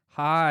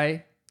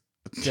Hi.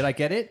 Did I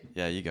get it?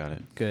 Yeah, you got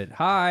it. Good.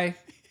 Hi.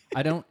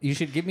 You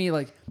should give me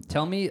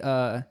tell me,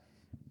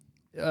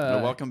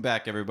 Welcome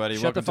back, everybody.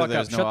 shut Welcome the fuck to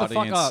There's up. No Shut the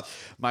fuck Audience. up.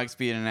 Mike's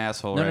being an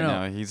asshole no, right no,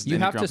 no. now. He's you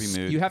in have a grumpy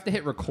mood. You have to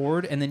hit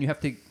record and then you have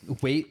to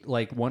wait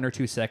 1 or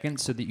 2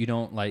 seconds so that you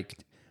don't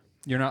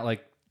you're not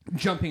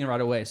jumping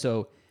right away.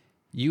 So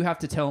you have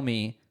to tell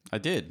me I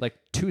did.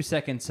 2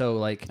 seconds.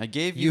 So I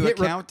gave you a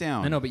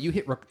countdown. I know, but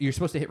you're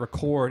supposed to hit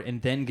record and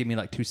then give me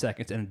 2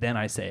 seconds and then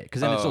I say it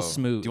because then it's so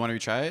smooth. Do you want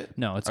to retry it?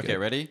 No, it's okay. Good.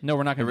 Ready? No,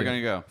 we're not gonna. We're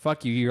gonna go.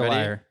 Fuck you. You're Ready? a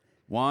liar.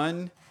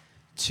 1,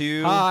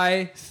 2,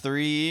 Hi.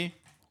 3.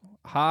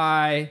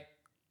 Hi.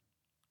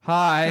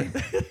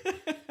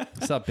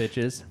 What's up,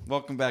 bitches?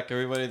 Welcome back,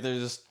 everybody.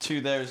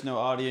 There's no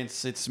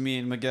audience. It's me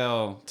and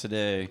Miguel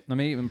today, Let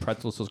me eat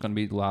pretzels, so it's gonna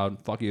be loud.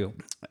 Fuck you.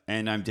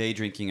 and I'm day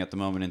drinking at the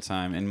moment in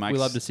time. And We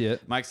love to see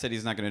it. Mike said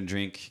he's not gonna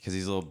drink because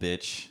he's a little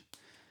bitch.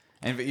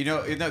 And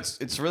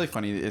it's really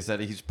funny is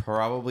that he's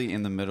probably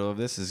in the middle of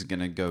this is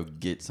gonna go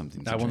get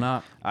something. I will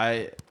not.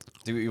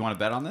 Do you want to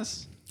bet on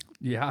this?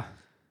 Yeah.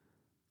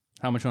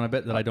 How much you want to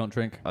bet that I don't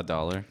drink?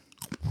 $1.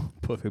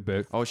 Puffy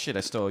bit. Oh shit!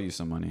 I still owe you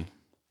some money.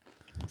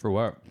 For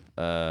what?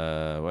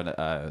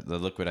 The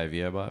liquid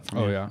IV I bought from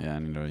Oh, you. yeah. Yeah, I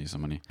need to owe you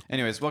some money.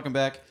 Anyways, welcome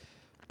back.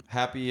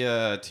 Happy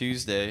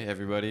Tuesday,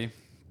 everybody.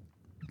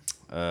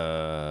 Tell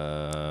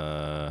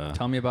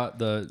me about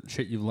the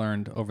shit you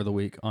learned over the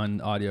week on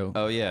audio.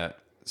 Oh yeah.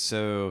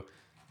 So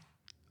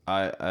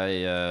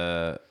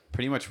I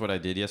pretty much what I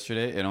did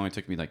yesterday, it only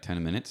took me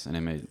 10 minutes and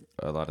it made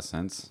a lot of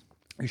sense.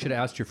 You should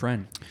have asked your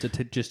friend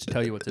just to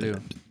tell you what to do.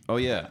 Oh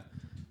yeah.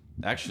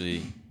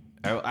 Actually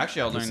I'll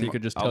learn. So he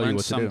could just I'll tell you learn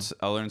what to do.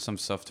 I'll learn some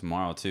stuff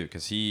tomorrow too,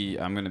 because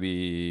I'm going to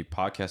be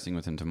podcasting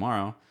with him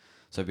tomorrow,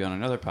 so I'll be on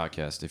another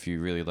podcast. If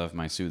you really love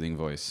my soothing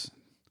voice,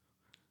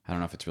 I don't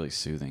know if it's really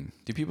soothing.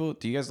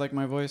 Do you guys like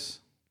my voice?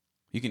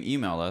 You can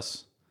email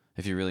us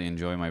if you really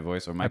enjoy my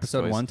voice or my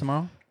Episode voice. 1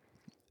 tomorrow?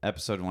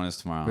 Episode 1 is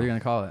tomorrow. What are you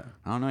gonna call it?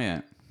 I don't know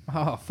yet.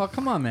 Oh fuck!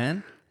 Come on,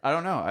 man. I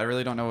don't know. I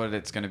really don't know what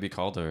it's going to be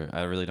called, or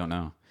I really don't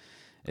know.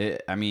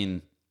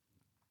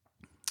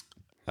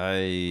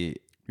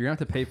 You're gonna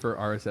have to pay for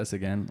RSS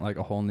again,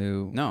 a whole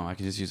new. No, I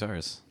can just use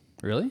ours.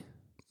 Really?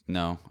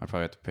 No, I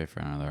probably have to pay for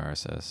another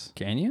RSS.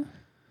 Can you?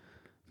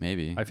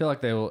 Maybe. I feel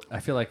like they will. I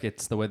feel like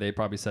it's the way they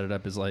probably set it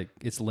up is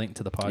it's linked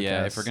to the podcast.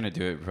 Yeah, if we're gonna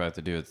do it, we probably have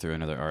to do it through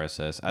another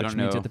RSS. I don't know. Which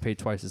means you have to pay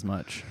twice as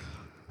much.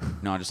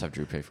 No, I'll just have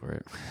Drew pay for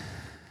it.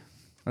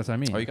 That's what I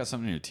mean. Oh, you got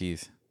something in your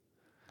teeth.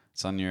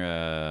 It's on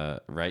your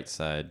right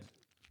side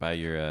by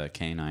your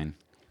canine.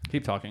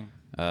 Keep talking.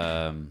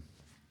 But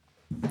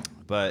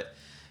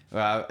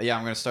yeah,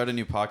 I'm gonna start a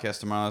new podcast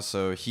tomorrow,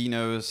 so he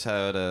knows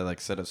how to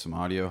set up some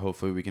audio.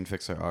 Hopefully, we can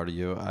fix our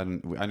audio. I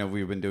know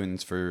we've been doing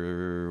this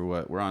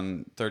for we're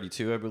on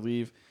 32, I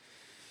believe.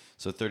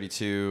 So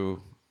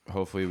 32.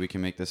 Hopefully, we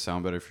can make this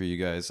sound better for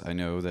you guys. I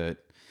know that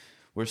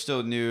we're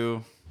still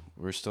new.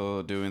 We're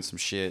still doing some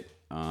shit.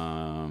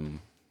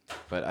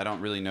 But I don't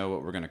really know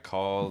what we're gonna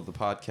call the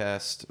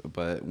podcast.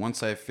 But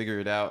once I figure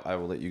it out, I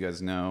will let you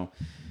guys know.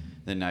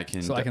 Then I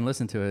can. So I can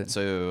listen to it.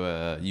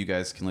 So you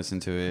guys can listen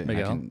to it.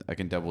 Miguel. I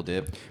can double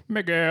dip.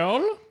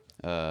 Miguel.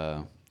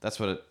 That's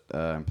what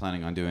I'm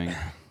planning on doing.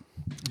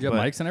 Do you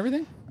have mics and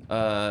everything?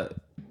 I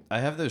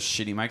have those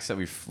shitty mics that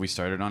we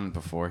started on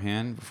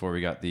beforehand before we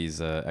got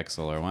these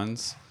XLR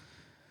ones.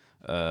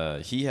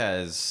 He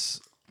has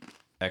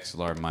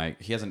XLR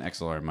mic. He has an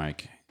XLR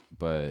mic,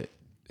 but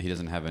he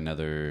doesn't have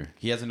another.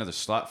 He has another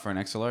slot for an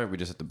XLR. We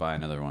just have to buy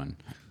another one.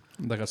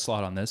 Like a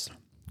slot on this.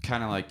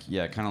 Kind of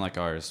like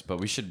ours, but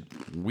we should I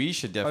don't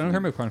definitely. hear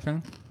me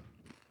crunching.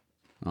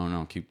 Oh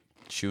no! Keep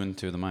chewing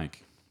to the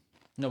mic.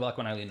 No, but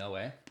when I lean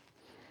away.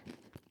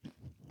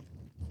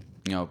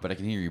 No, but I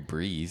can hear you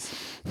breathe.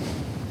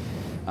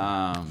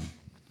 But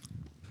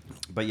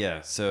yeah,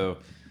 so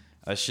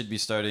I should be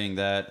starting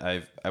that.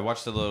 I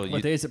watched a little.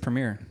 What day is it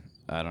premiere?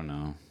 I don't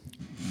know.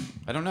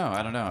 I really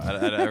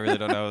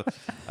don't know.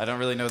 I don't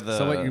really know the.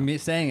 So what you're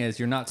saying is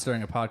you're not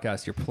starting a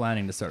podcast. You're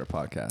planning to start a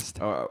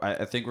podcast. Oh,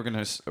 I think we're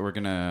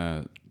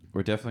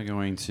definitely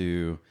going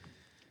to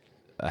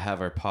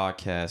have our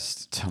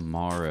podcast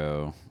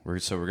tomorrow. We're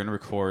gonna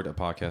record a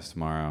podcast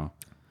tomorrow.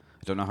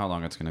 I don't know how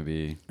long it's gonna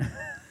be,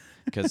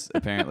 because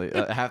apparently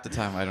half the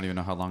time I don't even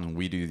know how long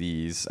we do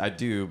these. I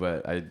do,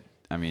 but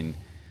I mean,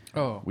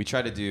 we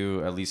try to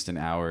do at least an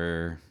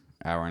hour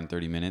and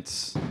 30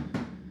 minutes.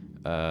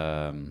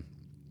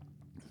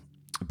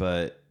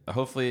 But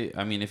hopefully,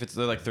 I mean, if it's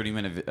 30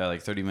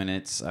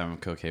 minutes, I'm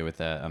okay with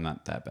that. I'm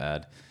not that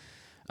bad.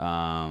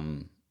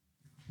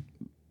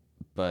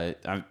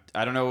 But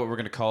I don't know what we're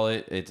gonna call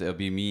it. It'll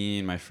be me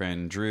and my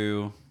friend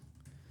Drew,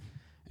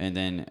 and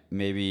then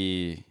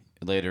maybe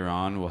later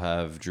on we'll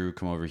have Drew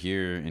come over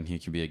here and he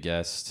can be a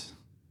guest,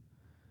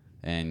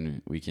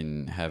 and we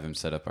can have him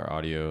set up our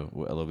audio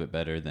a little bit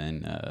better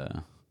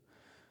than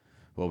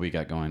what we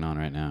got going on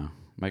right now.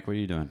 Mike, what are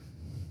you doing?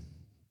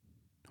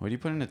 Why are you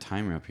putting a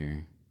timer up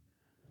here?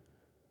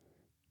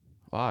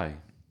 Why?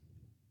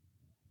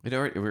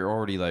 We're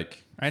already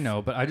I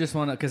know, but I just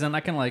want to, because then I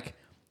can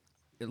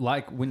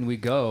like when we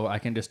go, I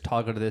can just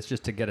toggle to this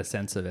just to get a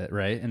sense of it,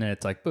 right? And then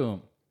it's like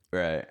boom,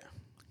 Right.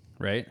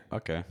 right?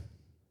 Okay.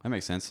 That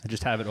makes sense. I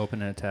just have it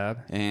open in a tab.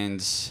 And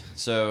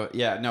so,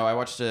 yeah, no, I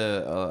watched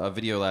a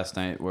video last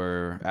night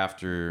where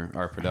after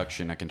our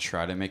production, I can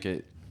try to make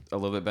it a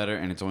little bit better,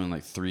 and it's only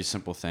like 3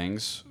 simple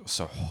things.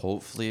 So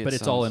hopefully, But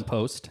it's all in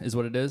post, is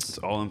what it is. It's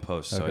all in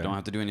post, so I Okay. don't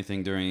have to do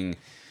anything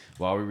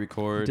while we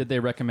record. Did they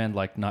recommend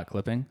like not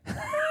clipping?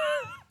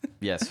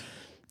 Yes.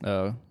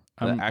 Oh,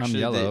 I'm Actually,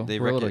 yellow. they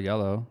We're a little rec-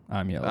 yellow.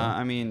 I'm yellow.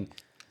 I mean,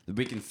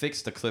 we can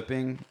fix the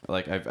clipping.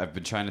 Like I've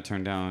been trying to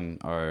turn down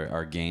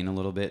our gain a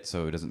little bit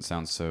so it doesn't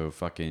sound so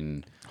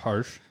fucking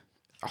Harsh.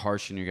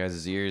 harsh in your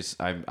guys' ears.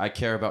 I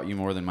care about you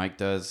more than Mike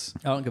does.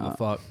 I don't give a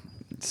fuck.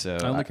 So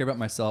I only care about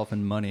myself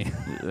and money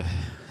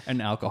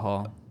and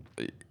alcohol.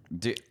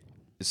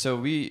 So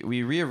we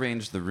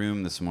rearranged the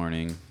room this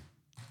morning,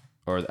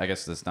 or I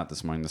guess this not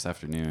this morning, this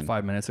afternoon.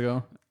 5 minutes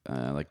ago.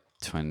 Like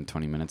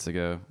 20 minutes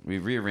ago. We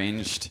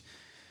rearranged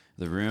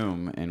the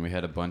room, and we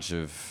had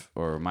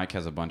Mike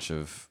has a bunch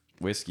of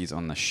whiskeys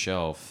on the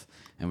shelf,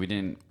 and we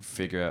didn't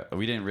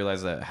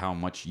realize that how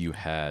much you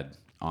had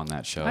on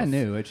that shelf. I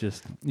knew. It's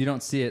just you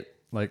don't see it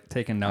like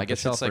taken out. I guess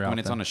the shelf it's like or when out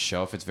it's there. on a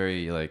shelf, it's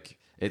very like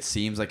it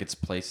seems like it's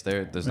placed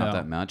there. There's not Yeah.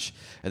 that much,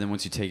 and then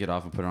once you take it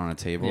off and put it on a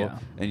table, Yeah.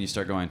 and you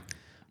start going,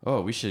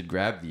 "Oh, we should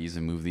grab these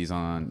and move these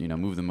on.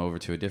 Move them over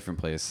to a different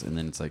place." And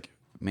then it's like,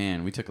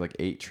 man, we took like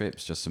 8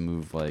 trips just to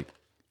move like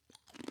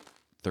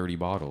 30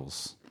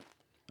 bottles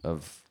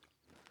of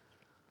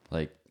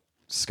like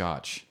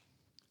scotch.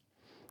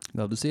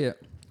 Love to see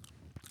it.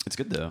 It's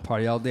good though.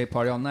 Party all day,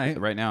 party all night.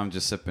 Right now, I'm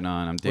just sipping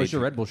on. Where's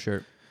your Red Bull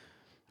shirt?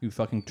 You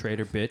fucking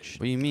traitor bitch.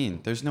 What do you mean?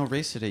 There's no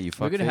race today. You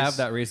We're fuckface. gonna have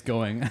that race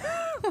going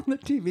on the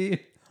TV.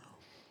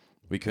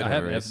 We could I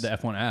have have a race. the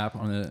F1 app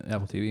on the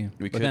Apple TV,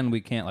 We but could- then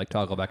we can't like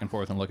toggle back and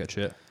forth and look at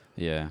shit.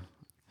 Yeah.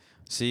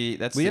 See,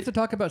 that's We the, have to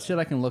talk about shit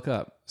I can look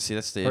up. see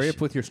that's the Hurry issue.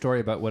 up with your story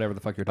about whatever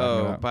the fuck you're talking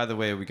Oh, about. by the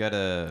way, we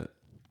gotta.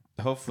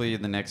 Hopefully,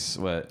 in the next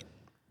what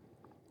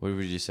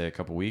would you say? A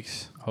couple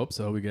weeks. Hope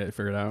so. We get it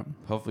figured out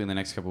Hopefully, in the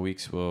next couple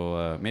weeks,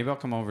 we'll maybe I'll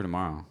come over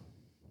tomorrow.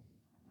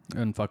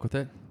 and fuck with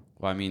it.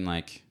 Well, I mean,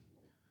 like,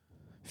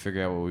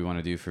 figure out what we want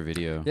to do for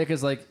video. Yeah,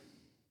 because like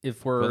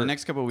if we're Well, the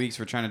next couple weeks,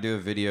 we're trying to do a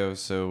video,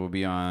 so we'll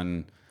be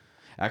on.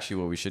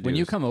 Actually, what we should do when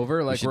you is- come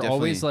over, like should we're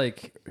always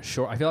like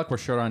short. I feel like we're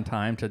short on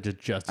time to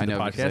just do I know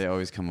the because I podcast.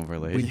 always come over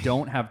late. We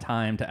don't have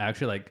time to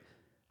actually like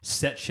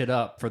set shit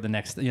up for the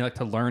next. Like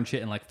to learn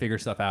shit and like figure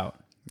stuff out.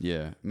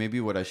 Yeah, maybe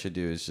what I should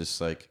do is just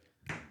like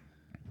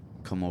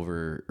come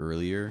over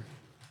earlier.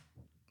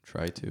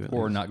 Try to, at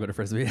Or least. not go to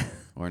Frisbee.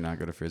 Or not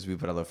go to Frisbee.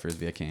 But I love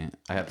Frisbee. I can't.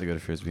 I have to go to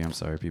Frisbee. I'm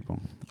sorry,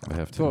 people. I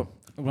have to. So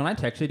when I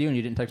texted you and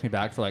you didn't text me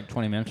back for like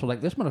 20 minutes, I was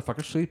like, this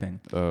motherfucker's sleeping.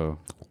 Oh,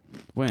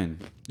 when?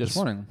 This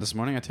morning. This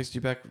morning, I texted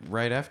you back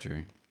right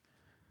after.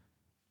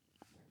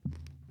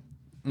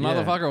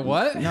 Motherfucker,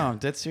 what? No, I'm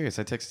dead serious.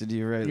 I texted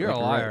you right. You're a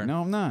liar. Right,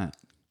 no, I'm not.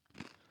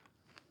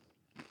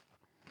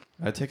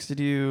 I texted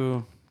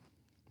you.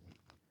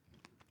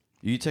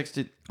 You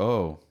texted.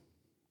 Oh.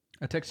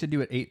 I texted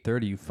you at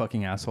 8:30, you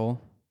fucking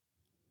asshole.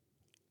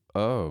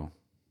 Oh.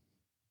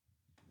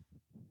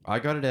 I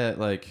got it at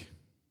like.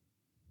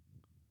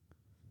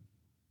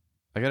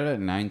 I got it at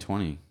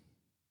 9:20.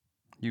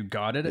 You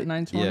got it at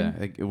 9:20? Yeah,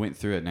 it went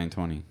through at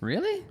 9:20.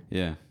 Really?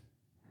 Yeah.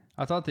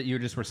 I thought that you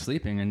just were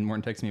sleeping and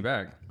weren't texting me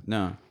back.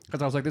 No.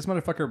 Because I was like, this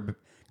motherfucker...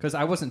 Because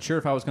I wasn't sure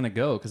if I was going to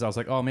go. Because I was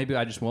like, oh, maybe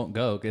I just won't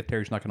go if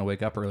Terry's not going to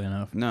wake up early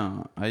enough.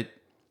 No.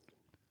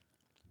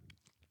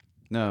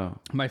 No.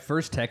 My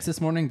first text this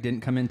morning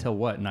didn't come in till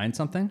what, 9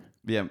 something?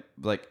 Yeah,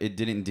 like it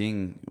didn't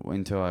ding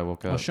until I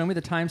woke up. Well, show me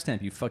the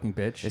timestamp, you fucking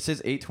bitch. It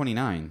says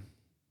 8:29.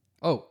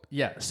 Oh,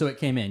 yeah. So it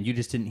came in. You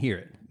just didn't hear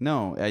it.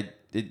 No,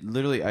 it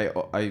literally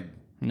I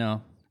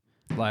No.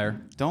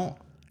 Liar. don't.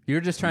 You're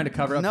just trying to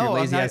cover up No, your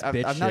lazy ass I'm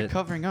bitch not, I'm not shit.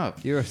 covering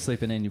up. You're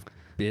sleeping in, you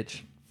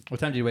bitch. What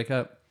time did you wake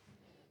up?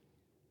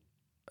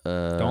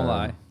 Don't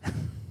lie.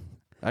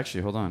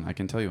 Actually, hold on. I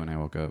can tell you when I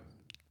woke up.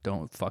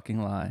 Don't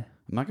fucking lie.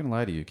 I'm not gonna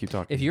lie to you. Keep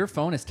talking. If your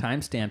phone is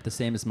timestamped the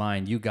same as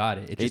mine, you got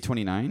it. It just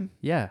 8:29?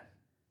 yeah.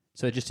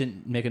 So it just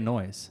didn't make a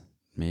noise,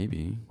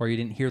 Maybe. or you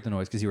didn't hear the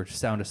noise because you were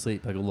sound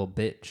asleep like a little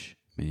bitch.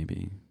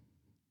 Maybe.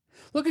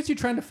 Look at you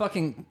trying to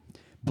fucking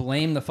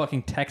blame the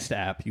fucking text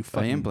app. You I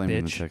fucking am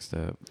blaming bitch. the text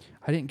app.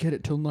 I didn't get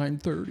it till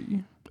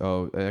 9:30.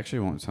 Oh, it actually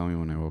won't tell me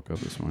when I woke up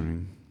this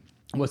morning.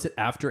 Was it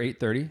after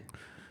 8:30?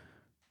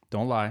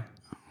 Don't lie.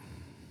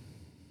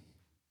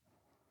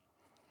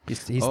 He's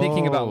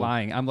thinking about Oh.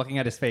 lying. I'm looking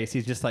at his face.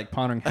 He's just like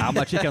pondering how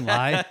much he can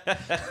lie.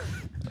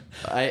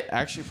 I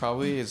actually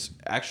probably is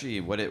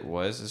actually what it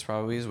was is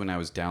probably is when I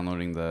was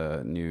downloading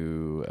the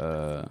new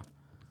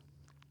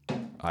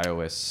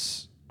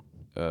iOS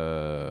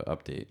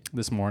update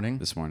This morning.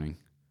 this morning.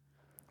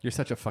 You're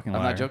such a fucking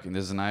liar. I'm not joking.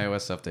 This is an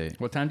iOS update.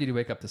 What time did you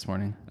wake up this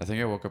morning? I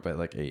think I woke up at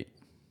like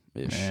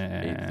 8-ish,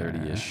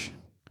 8:30-ish.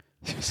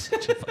 You're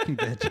such a fucking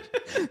bitch.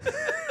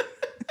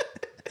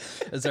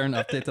 Is there an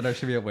update that I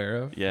should be aware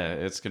of? Yeah,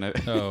 it's gonna.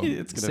 Oh,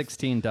 it's gonna.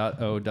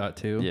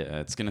 16.0.2. Yeah,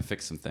 it's gonna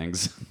fix some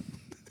things.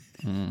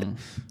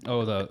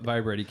 Oh, the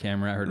vibrating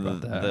camera. I heard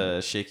about that.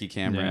 The shaky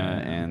camera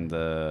and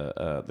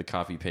the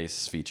copy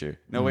paste feature.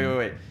 No,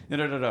 wait.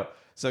 No.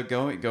 So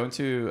go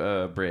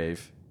into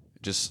Brave.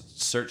 Just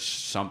search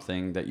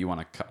something that you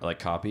want to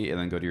copy, and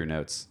then go to your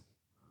notes.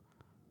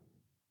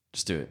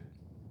 Just do it.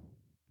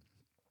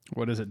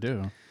 What does it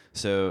do?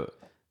 So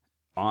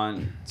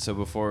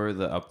before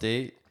the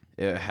update,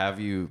 it would have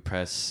you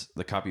press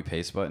the copy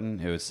paste button.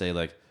 It would say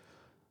like,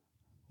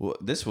 well,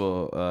 this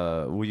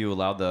will you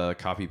allow the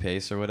copy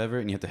paste or whatever,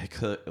 and you have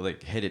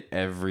to hit it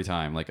every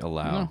time, like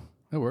allow. No,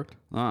 it worked.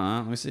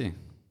 Let me see.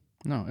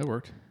 No, it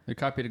worked. It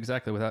copied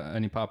exactly without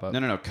any pop up.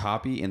 No.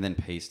 Copy and then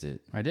paste it.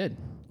 I did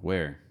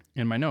Where?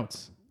 in my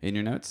notes, In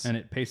your notes? and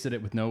it pasted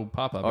it with no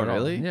pop up. Oh,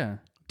 really? Yeah.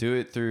 Do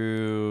it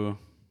through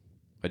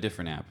a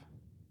different app.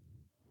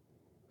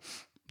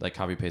 Like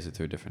copy paste it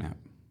through a different app.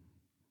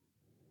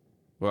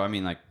 Well, I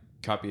mean, like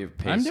copy and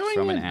paste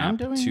from an app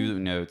to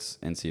notes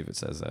and see if it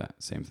says that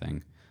same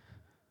thing.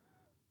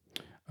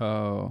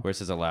 Oh. Where it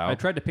says allow. I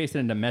tried to paste it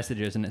into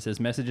messages, and it says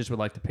messages would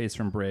like to paste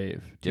from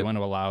Brave. Do you Yep. want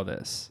to allow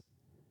this?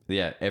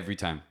 Yeah, every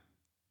time.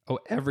 Oh,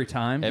 every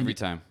time. Every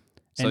time.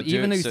 And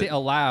even though you say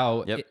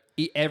allow, Yep.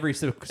 every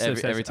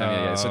every time.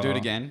 Yeah. So do it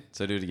again.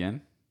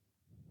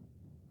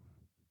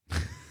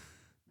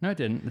 No, it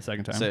didn't the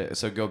second time.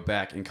 So go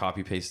back and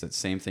copy paste that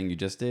same thing you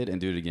just did and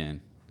do it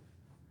again.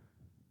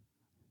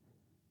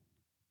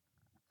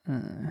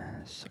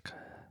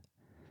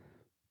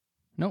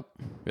 Nope.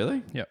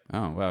 Really? Yep.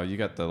 Oh wow, you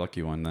got the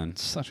lucky one then.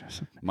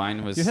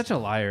 Mine was. You're such a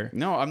liar.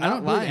 No, I'm I not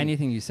don't lying. believe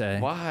anything you say.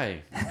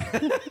 Why?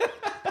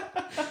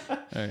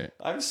 All right.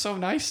 I'm so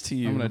nice to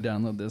you. I'm gonna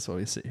download this while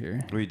we sit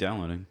here. What are you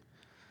downloading?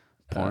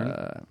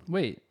 Porn?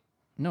 Wait.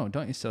 No,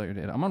 don't use cellular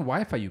data. I'm on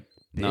Wi-Fi. You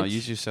bitch. No,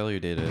 use your cellular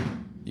data.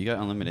 You got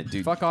unlimited,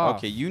 dude. Fuck off.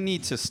 Okay, you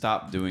need to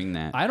stop doing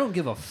that. I don't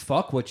give a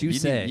fuck what you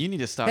say. You need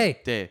to stop. Hey,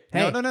 Hey.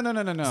 hey. No.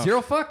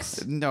 Zero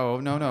fucks.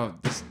 No.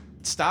 Just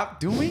stop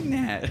doing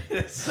that.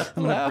 It's so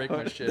I'm gonna loud. break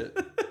my shit.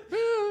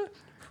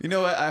 You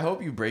know what? I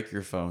hope you break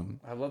your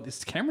phone. I love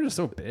this. Cameras are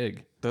so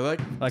big. They're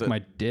like My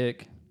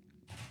dick.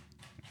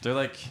 They're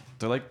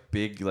like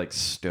big like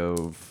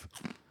stove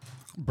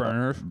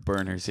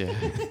burners. Yeah.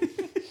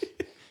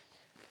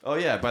 Oh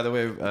yeah. By the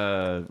way,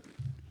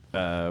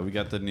 we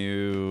got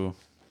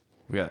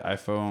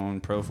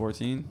iPhone Pro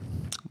 14.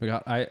 We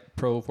got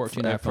Pro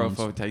 14 Pro iPhones.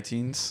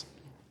 14s.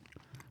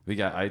 We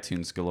got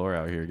iTunes galore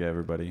out here,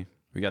 everybody.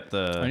 We got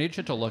I need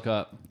shit to look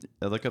up.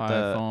 look up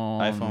the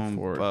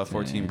iPhone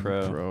 14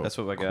 Pro. That's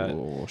what I got.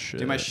 Cool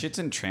shit. Dude, my shit's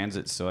in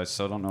transit, so I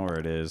still don't know where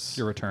it is.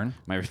 Your return?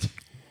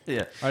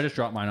 Yeah. I just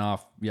dropped mine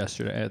off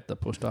yesterday at the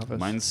post office.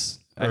 Mine's.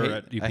 At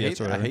UPS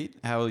or I whatever. hate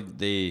how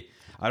they.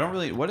 I don't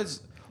really.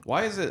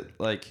 Why is it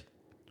like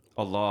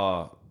a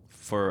law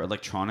for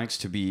electronics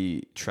to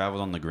be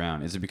traveled on the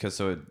ground? Is it because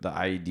the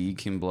IED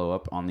can blow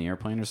up on the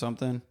airplane or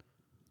something?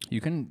 You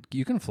can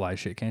fly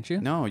shit, can't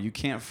you? No, you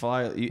can't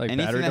fly. Like anything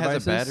battery that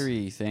has devices? a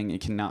battery thing, it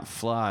cannot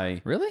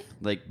fly. Really?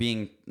 Like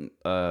being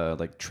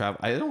like travel.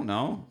 I don't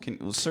know.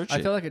 We'll search it.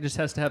 I feel like it just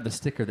has to have the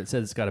sticker that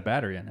says it's got a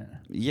battery in it.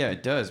 Yeah,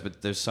 it does.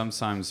 But there's some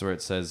times where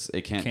it says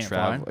it can't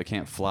travel. fly? It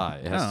can't fly.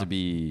 It has Oh. to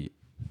be.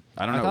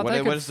 I don't I know thought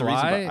they what could is the reason.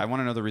 fly. I want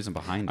to know the reason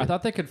behind it. I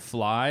thought they could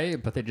fly,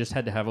 but they just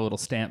had to have a little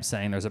stamp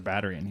saying there's a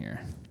battery in here.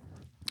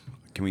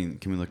 Can we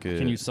look at?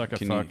 Can you suck a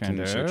fucking Can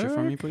you search it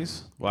for me, dick?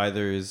 please? Why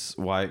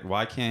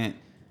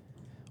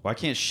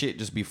can't shit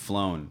just be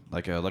flown?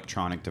 Like an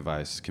electronic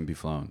device can be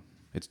flown.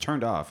 It's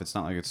turned off. It's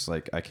not like it's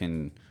like I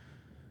can.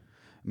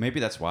 Maybe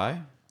that's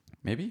why.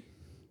 Maybe.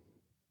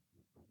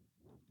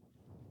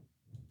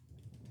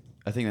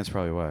 I think that's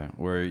probably why.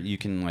 Where you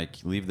can like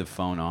leave the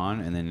phone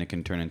on and then it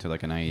can turn into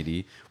like an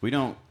IED. We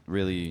don't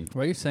really.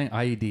 Why are you saying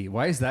IED?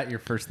 Why is that your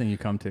first thing you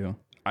come to?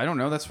 I don't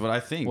know. That's what I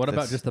think. What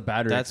about just the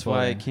battery That's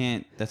why I exploding?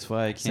 can't. That's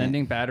why I can't.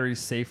 Sending batteries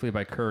safely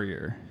by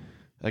courier.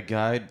 A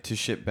guide to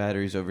ship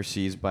batteries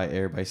overseas by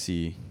air by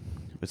sea.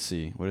 Let's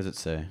see. What does it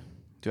say?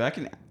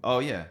 Oh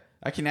yeah,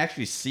 I can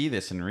actually see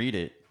this and read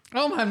it.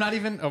 Oh, I'm not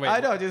even. Oh wait. I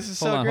know. This is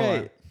Hold so on, hold on.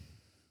 great.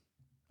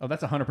 Oh,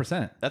 that's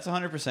 100%. That's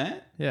 100%.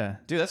 Yeah.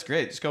 Dude, that's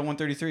great. Just go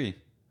 133.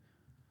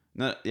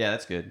 No, yeah,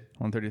 that's good.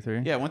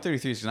 133. Yeah,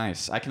 133 is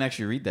nice. I can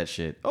actually read that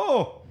shit.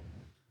 Oh.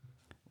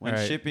 When All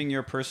right. shipping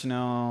your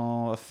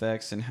personal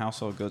effects and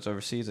household goods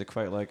overseas, it's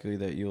quite likely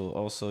that you'll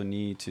also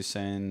need to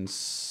send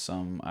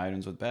some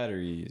items with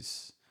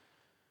batteries.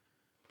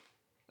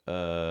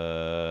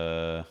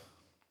 Yada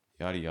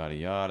yada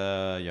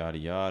yada yada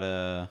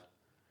yada.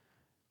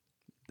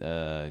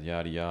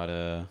 Yada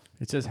yada.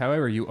 It says,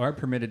 however, you are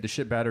permitted to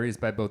ship batteries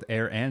by both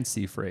air and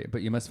sea freight,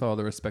 but you must follow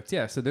the respect.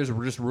 Yeah, so there's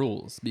just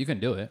rules, but you can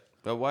do it.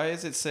 But why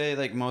does it say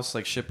like most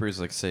like shippers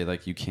like say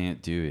like you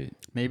can't do it?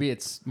 Maybe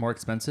it's more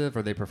expensive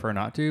or they prefer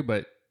not to,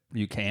 but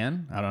you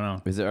can. I don't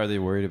know. Are they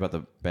worried about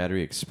the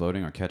battery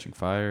exploding or catching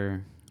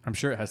fire? I'm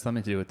sure it has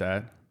something to do with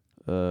that.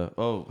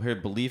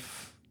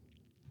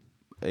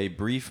 A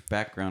brief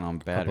background on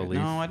batteries. belief.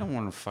 No, I don't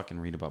want to fucking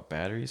read about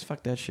batteries.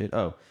 Fuck that shit.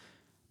 Oh.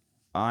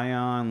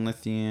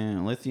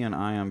 Lithium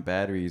ion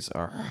batteries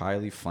are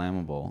highly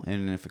flammable,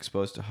 and if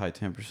exposed to high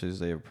temperatures,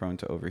 they are prone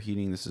to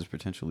overheating. This is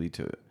potentially lead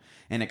to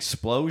an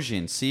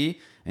explosion. See,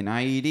 an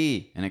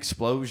IED, an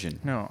explosion.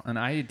 No, an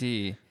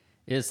IED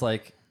is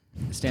like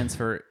stands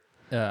for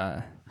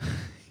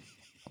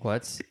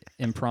what's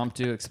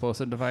impromptu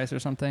explosive device or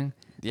something.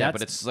 Yeah, That's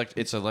but it's like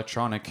it's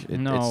electronic.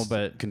 It's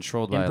but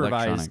controlled by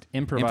electronic.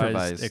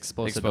 improvised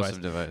explosive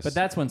device. But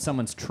that's when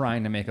someone's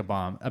trying to make a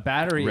bomb. A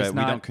battery Right, is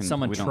we not don't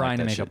someone we don't trying like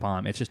to that make a shit.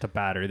 bomb. It's just a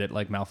battery that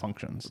like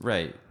malfunctions.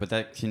 Right, but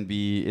that can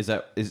be. Is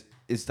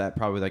that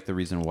probably like the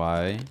reason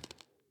why?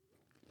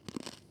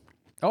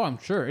 Oh, I'm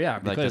sure. Yeah,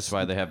 Like because that's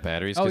why they have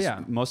batteries. Oh, 'Cause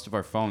yeah. most of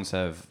our phones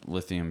have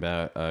lithium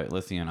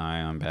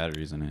ion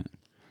batteries in it.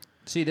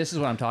 see, this is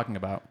what I'm talking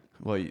about.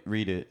 Well,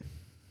 read it.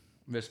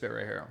 This bit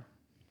right here.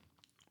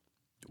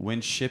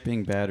 When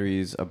shipping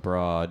batteries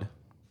abroad,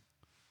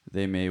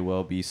 they may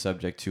well be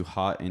subject to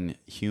hot and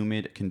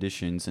humid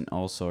conditions, and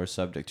also are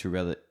subject to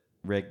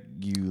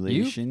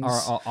regulations.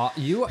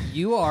 You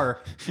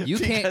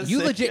can't Because you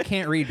they- legit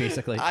can't read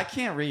basically. I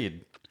can't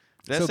read.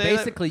 Did So I say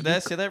basically that? Did you I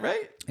say that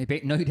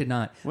right? No, you did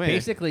not. Where?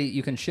 Basically,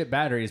 you can ship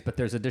batteries, but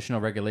there's additional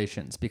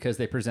regulations because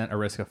they present a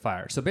risk of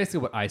fire. So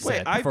basically, what I said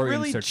Wait, I before we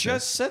really even just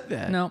searched said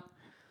that. this. No,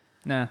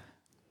 nah.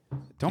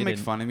 Don't you make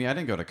didn't. fun of me. I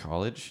didn't go to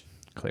college.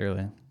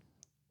 Clearly,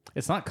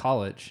 it's not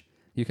college.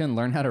 You can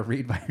learn how to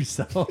read by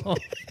yourself.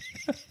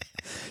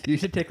 You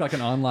should take like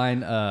an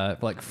online,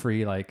 like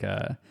free, like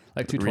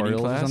tutorials or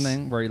class?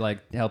 something where he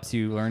like helps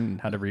you learn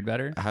how to read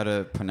better. How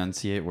to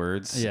pronunciate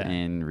words Yeah.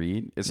 and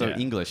read. So Yeah.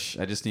 English.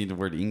 I just need the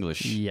word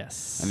English.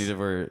 Yes. I need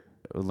to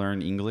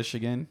learn English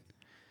again.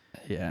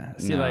 Yeah.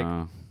 See, No,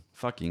 like,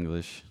 fuck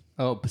English.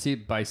 oh, but see,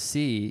 by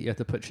sea, you have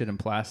to put shit in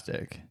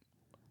plastic.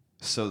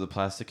 So the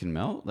plastic can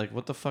melt? Like,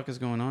 what the fuck is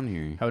going on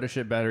here? How to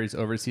ship batteries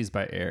overseas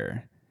by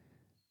air.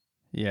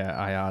 Yeah,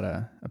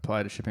 IATA.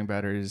 Apply to shipping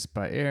batteries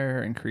by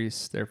air.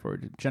 Increase,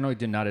 therefore, generally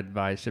do not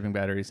advise shipping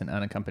batteries in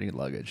unaccompanied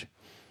luggage.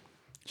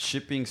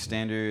 Shipping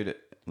standard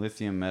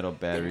lithium metal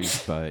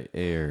batteries by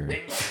air.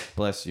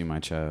 Bless you, my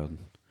child.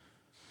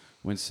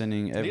 When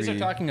sending These are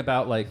talking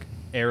about like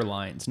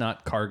airlines,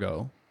 not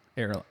cargo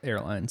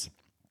airlines.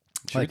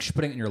 Like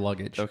putting it in your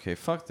luggage. Okay,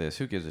 fuck this.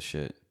 Who gives a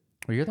shit?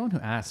 Well, you're the one who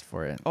asked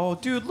for it. Oh,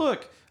 dude,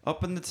 look.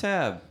 Up in the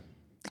tab.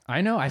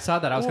 I know. I saw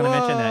that. I was going to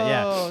mention that.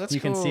 Yeah. Whoa, that's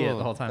you can see it cool.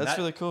 the whole time. That's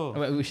really cool.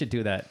 We should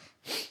do that.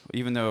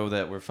 Even though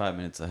that we're 5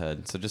 minutes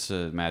ahead. So just to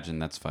imagine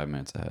that's 5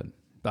 minutes ahead.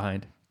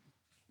 Behind.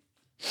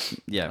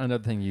 Yeah.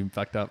 Another thing you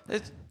fucked up.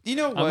 You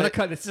know what? I'm going to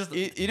cut. This is,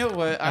 You know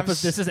what?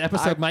 this is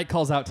episode Mike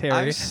calls out Terry.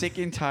 I'm sick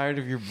and tired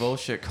of your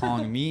bullshit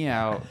calling me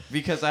out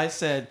because I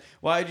said,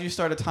 why did you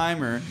start a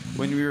timer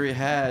when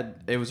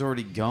it was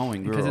already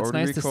going? Because it's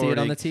nice to see it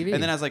on the TV.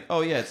 And then I was like,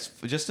 oh yeah,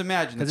 just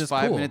imagine it's it's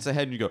 5 cool. minutes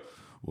ahead and you go,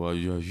 well,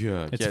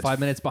 yeah. It's 5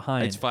 minutes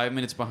behind. It's 5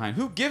 minutes behind.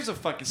 Who gives a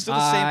fuck? It's still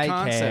the same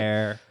concept.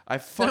 Care. I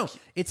fuck. No,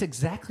 it's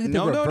exactly the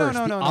No, no, no, reverse,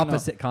 no, the no, no,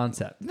 opposite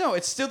concept. No,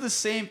 it's still the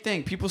same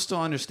thing. People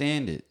still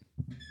understand it.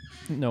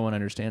 No one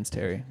understands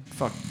Terry.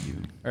 Fuck you.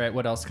 All right,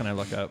 what else can I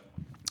look up?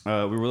 We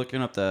were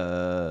looking up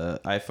the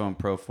iPhone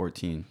Pro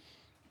 14.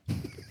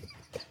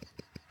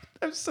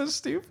 I'm so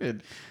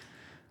stupid.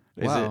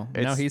 Wow,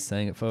 now he's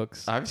saying it,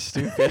 folks. I'm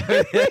stupid.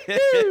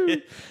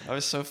 I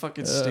was so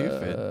fucking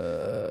stupid.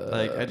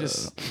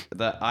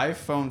 The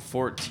iPhone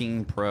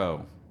 14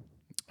 Pro.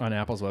 On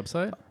Apple's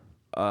website?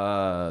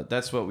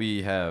 That's what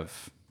we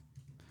have.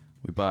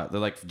 We bought. They're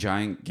like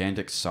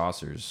gigantic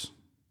saucers.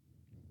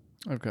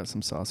 I've got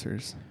some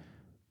saucers.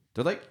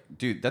 They're like,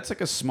 dude, that's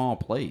like a small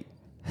plate.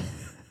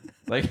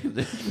 Like,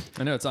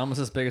 I know, it's almost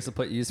as big as the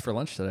plate you used for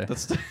lunch today.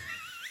 that's.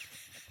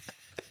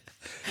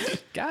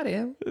 Got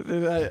him.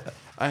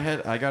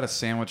 I got a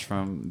sandwich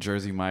from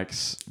Jersey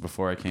Mike's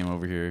before I came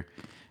over here,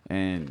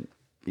 and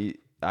it's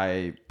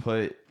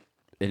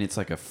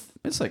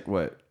like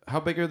what? How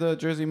big are the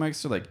Jersey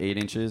Mike's? They're like 8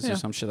 inches or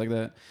some shit like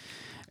that.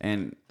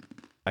 And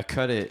I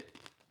cut it.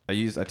 I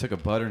took a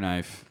butter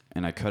knife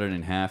and I cut it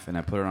in half and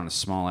I put it on a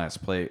small ass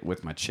plate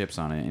with my chips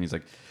on it. And he's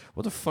like,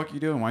 "What the fuck are you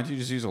doing? Why don't you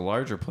just use a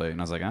larger plate?"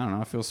 And I was like, "I don't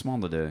know. I feel small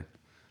today."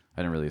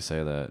 I didn't really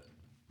say that.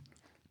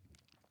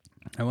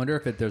 I wonder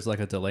if there's like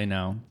a delay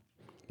now,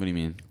 What do you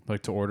mean?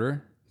 like to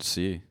order. Let's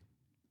see.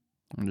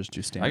 I'm just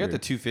do standard. I got the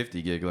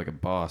 250 gig like a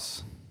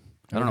boss.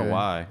 I don't Okay. know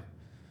why,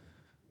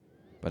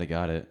 but I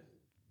got it.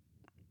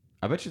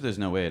 I bet you there's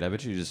no wait. I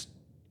bet you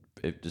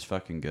it just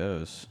fucking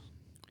goes.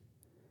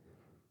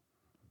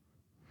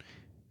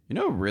 You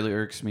know what really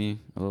irks me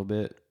a little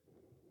bit?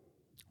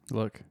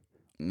 Look.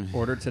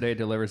 Order today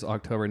delivers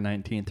October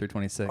 19th through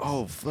 26th.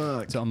 Oh,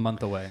 fuck. So a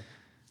month away.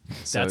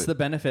 So- That's the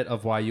benefit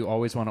of why you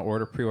always want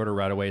to pre-order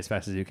right away as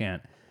fast as you can.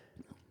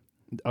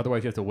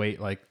 Otherwise, you have to wait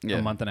like a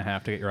month and a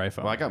half to get your iPhone.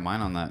 Well, I got mine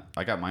on that.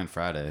 I got mine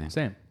Friday.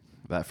 Same.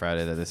 That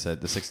Friday that they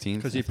said the 16th.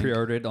 Because you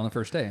pre-ordered on the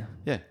first day.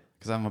 Yeah,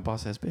 because I'm a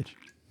boss ass bitch.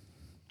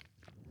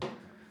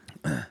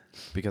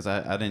 Because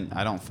I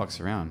don't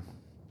fucks around.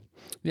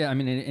 Yeah, I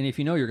mean, and if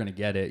you know you're going to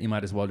get it, you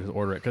might as well just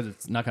order it because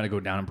it's not going to go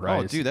down in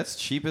price. Oh, dude, that's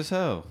cheap as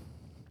hell.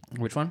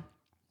 Which one?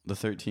 The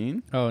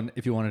 13? Oh, and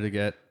if you wanted to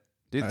get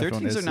Dude, iPhone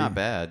 13s are SE. not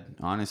bad,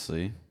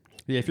 honestly.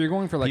 Yeah, if you're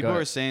going for like People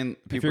are saying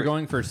if you're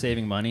going for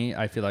saving money,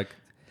 I feel like,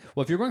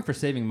 well, if you're going for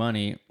saving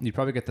money, you'd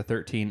probably get the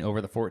 13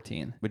 over the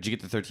 14. Would you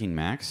get the 13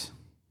 Max?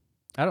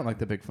 I don't like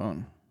the big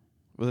phone.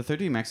 Well, the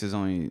 13 Max is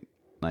only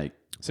like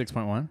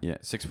 6.1. yeah,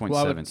 6.7.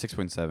 Well, I would-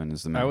 6.7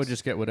 is the max. I would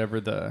just get whatever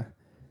the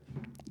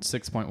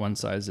 6.1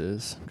 size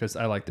is because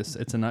I like this.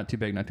 It's a not too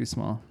big, not too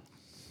small.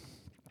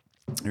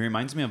 It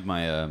reminds me of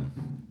my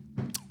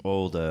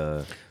old.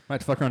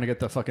 Might fuck around to get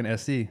the fucking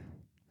SE,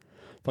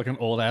 fucking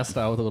old ass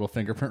style with a little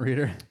fingerprint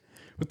reader,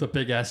 with the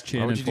big ass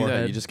chin Why would and you do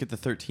forehead. that? You just get the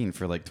 13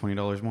 for like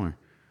 $20 more.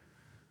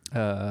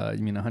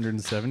 You mean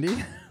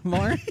 170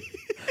 more,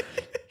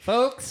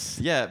 folks?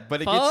 Yeah,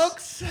 but it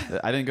Folks. gets.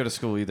 I didn't go to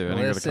school either. I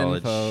didn't go to Listen,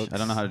 college. folks. I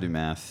don't know how to do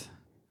math.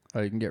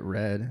 Oh, you can get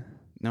red.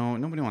 No,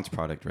 nobody wants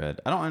product red.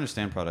 I don't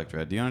understand product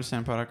red. Do you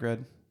understand product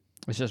red?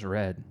 It's just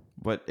red.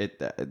 But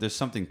there's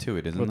something to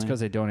it, isn't Well, it's there? because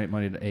they donate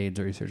money to AIDS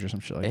research or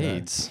some shit like that.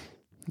 AIDS.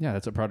 Yeah,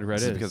 that's what Product Red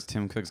Is is. it because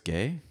Tim Cook's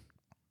gay?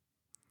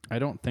 I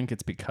don't think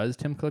it's because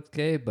Tim Cook's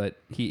gay,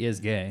 but he is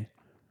gay,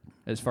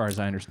 as far as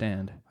I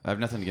understand. I have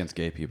nothing against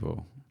gay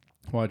people.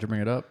 Why'd you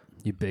bring it up?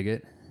 You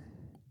bigot.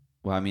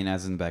 Well, I mean,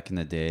 as in back in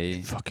the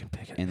day, Fucking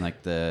bigot. in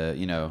like the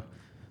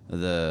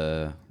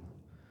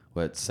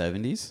what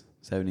 70s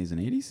and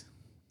 80s.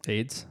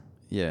 AIDS.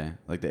 Yeah,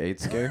 like the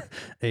AIDS scare.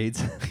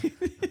 AIDS.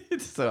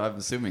 So I'm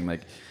assuming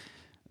like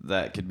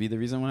that could be the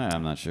reason why.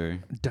 I'm not sure.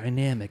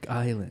 Dynamic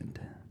Island.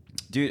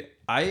 Dude,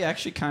 I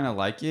actually kind of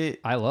like it.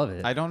 I love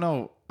it. I don't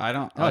know. I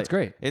don't. Oh, it's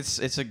great.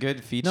 It's a good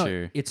No,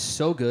 feature. it's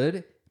so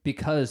good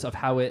because of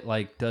how it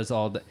like does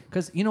all the.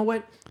 Because you know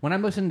what? When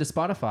I'm listening to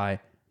Spotify,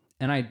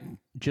 and I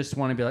just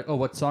want to be like, oh,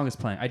 what song is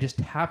playing? I just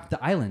tap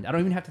the island. I don't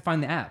even have to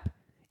find the app,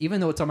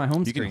 even though it's on my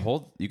home You screen.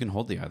 can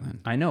hold the island.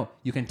 I know.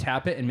 You can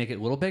tap it and make it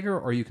a little bigger,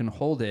 or you can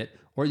hold it,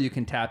 or you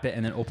can tap it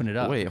and then open it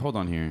up. Wait, hold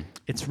on here.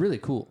 It's really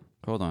cool.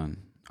 Hold on.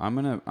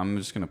 I'm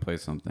just gonna play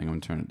something. I'm gonna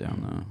turn it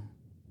down though,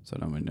 so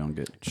that we don't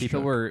get. People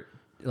struck. were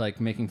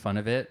like making fun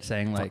of it,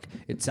 saying like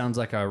it sounds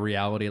like a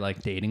reality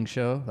like dating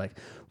show. Like,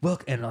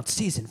 look, and on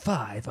season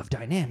 5 of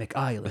Dynamic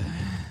Island,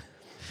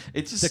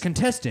 It's just the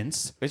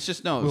contestants. It's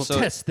just no. will so,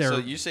 test their so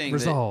you're saying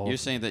resolve.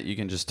 that you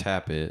can just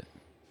tap it,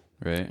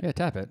 right? Yeah,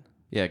 tap it.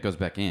 Yeah, it goes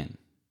back in.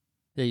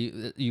 Yeah,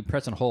 you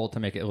press and hold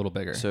to make it a little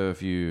bigger. So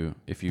if you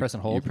Press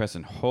and hold? you press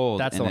and hold.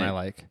 That's and the one I then-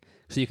 like.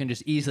 So you can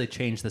just easily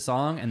change the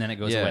song and then it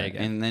goes yeah, away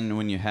again. and then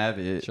when you have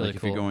it, It's really like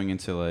if you're cool. going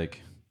into like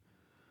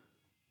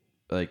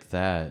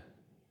that.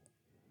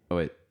 Oh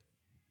wait.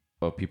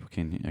 Oh, people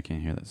can't. I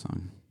can't hear that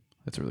song.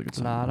 That's a really good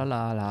song. La la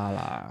la la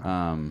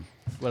la.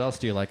 What else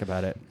do you like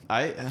about it?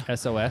 I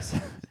SOS.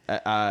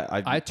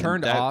 I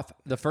turned that- off.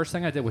 The first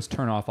thing I did was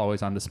turn off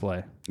always on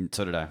display.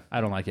 So did I.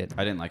 I don't like it.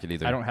 I didn't like it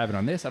either. I don't have it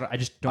on this. I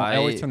just don't. I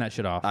always turn that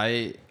shit off.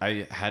 I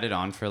had it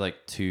on for like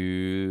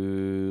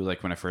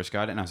like when I first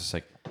got it, and I was just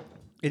like,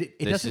 It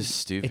this doesn't. is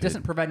stupid. It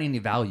doesn't provide any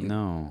value.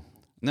 no.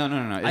 It I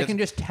doesn't- can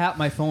just tap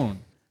my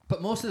phone,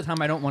 but most of the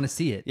time I don't want to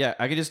see it. Yeah,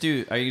 I could just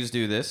do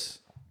this.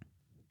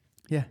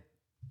 Yeah.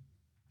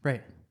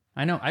 Right.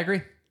 I know. I agree.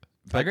 I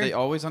But agree. they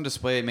always on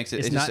display makes it.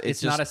 It's it not. Just,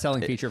 It's not a just-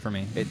 selling it- feature for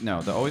me.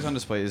 No, the always on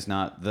display is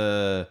not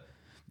the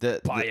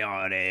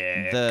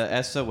Bionic.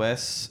 the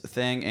SOS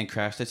thing and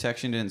crash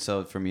detection didn't sell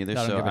it for me either. I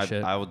don't So give a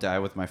shit. I will die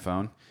with my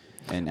phone.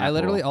 And I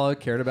literally Apple- all I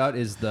cared about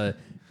is the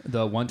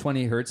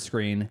 120 hertz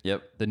screen.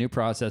 Yep. The new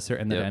processor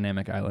and the Yep.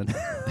 dynamic island.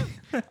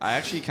 I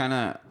actually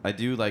I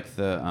do like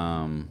the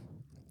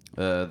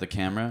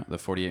camera, the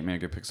 48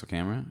 megapixel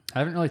camera. I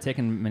haven't really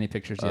taken many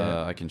pictures yet.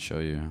 I can show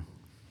you.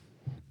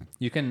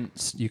 You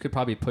could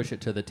probably push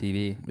it to the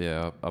TV.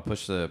 Yeah, I'll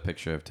push the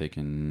picture I've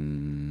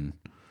taken.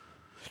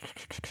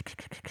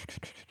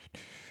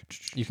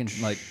 You can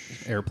like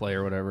AirPlay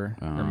or whatever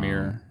or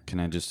mirror. Can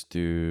I just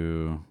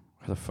do?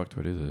 How the fuck do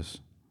I do this?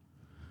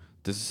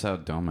 This is how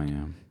dumb I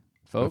am.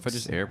 What if I Folks,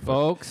 just AirPlay?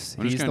 folks,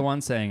 I'm just he's the gonna-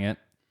 one saying it.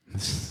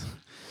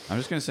 I'm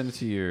just gonna send it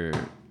to your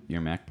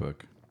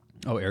MacBook.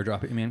 Oh,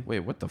 airdrop it, you mean?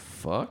 Wait, what the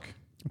fuck?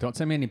 Don't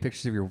send me any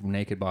pictures of your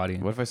naked body.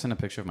 What if I send a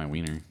picture of my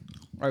wiener?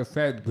 I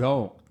said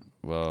don't.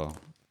 Well,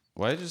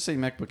 why did it say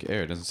MacBook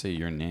Air? It doesn't say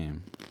your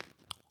name.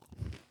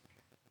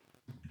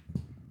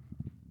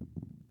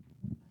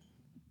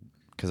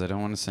 Because I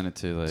don't want to send it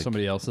to like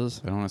Somebody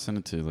else's. I don't want to send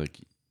it to like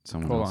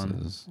someone Hold on.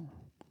 else's.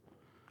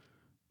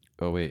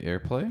 Oh wait,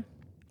 AirPlay?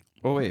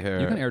 Oh wait, here.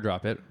 You can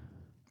airdrop it.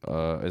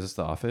 Is this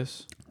the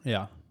Office?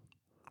 Yeah.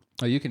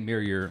 Oh, you can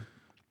mirror your.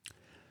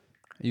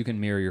 You can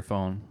mirror your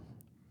phone.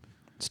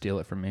 Steal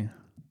it from me.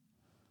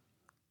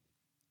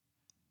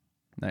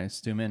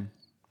 Nice. Zoom in.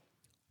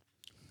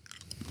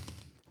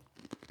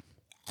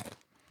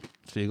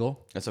 Seagull.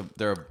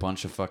 There are a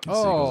bunch of fucking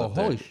seagulls Oh, up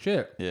there. holy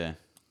shit! Yeah.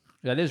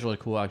 That is really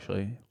cool,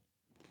 actually.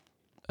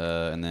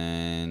 And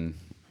then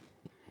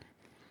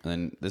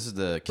this is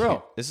the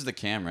Bro. this is the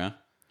camera.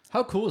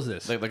 How cool is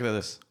this? Look at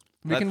this.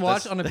 We can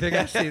watch on a big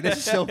ass TV. This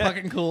is so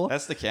fucking cool.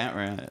 That's the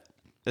camera.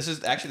 This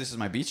is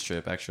my beach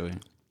trip actually.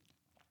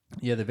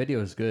 Yeah, the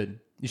video is good.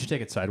 You should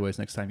take it sideways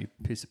next time, you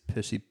piece of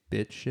pissy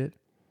bitch shit.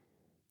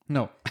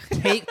 No.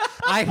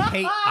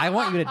 I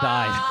want you to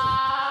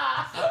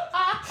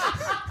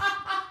die.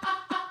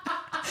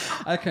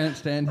 I can't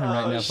stand him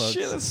right now, folks.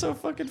 Shit, that's so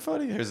fucking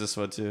funny. Here's this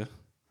one too.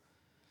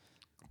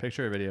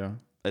 Picture or video?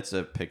 It's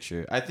a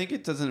picture. I think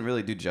it doesn't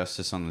really do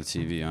justice on the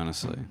TV,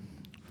 honestly.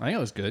 I think it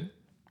was good.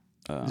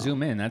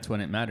 Zoom in. That's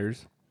when it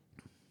matters.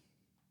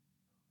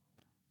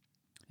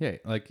 Yeah,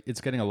 like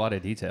it's getting a lot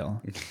of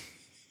detail.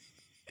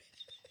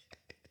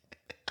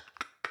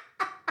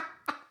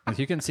 Like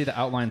you can see the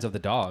outlines of the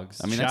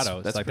dogs. I mean,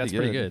 shadows. That's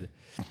pretty good.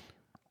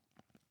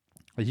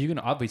 Like you can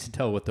obviously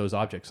tell what those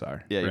objects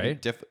are. Yeah,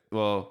 right.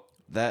 Well,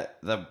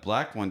 that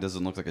black one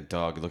doesn't look like a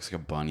dog. It looks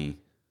like a bunny.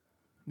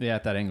 Yeah,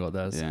 at that angle it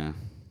does. Yeah,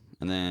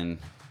 and then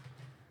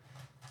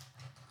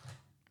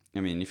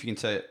I mean, if you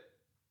can tell.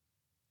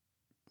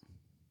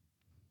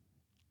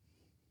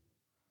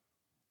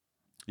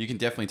 You can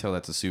definitely tell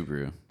that's a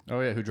Subaru. Oh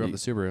yeah, who drove the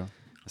Subaru?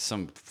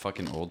 Some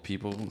fucking old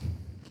people.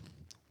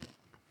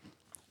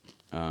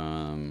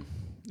 And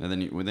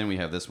then we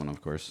have this one,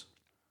 of course.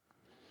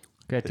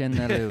 Get in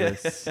there,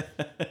 Lewis.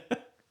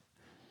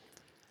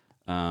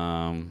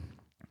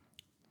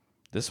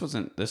 This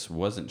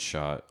wasn't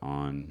shot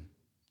on.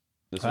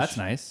 That's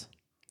nice.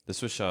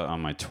 This was shot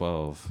on my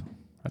 12.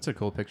 That's a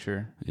cool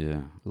picture.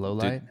 Yeah. Low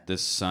light. The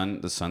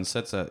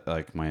sunsets at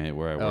like where I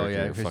work. Oh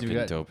yeah, are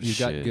fucking dope as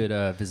shit. You got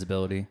good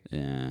visibility.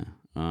 Yeah.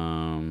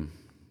 Hold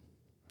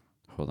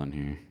on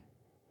here.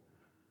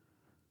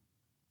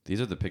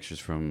 These are the pictures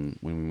from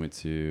when we went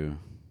to.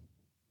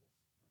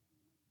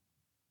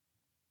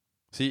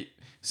 See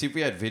if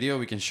we had video,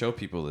 we can show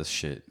people this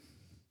shit.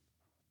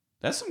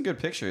 That's some good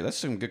picture. That's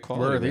some good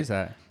quality. Where are these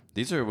at?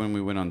 These are when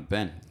we went on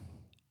Bend.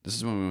 This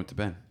is when we went to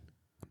Bend.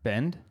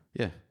 Bend?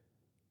 Yeah.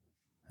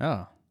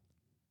 Oh.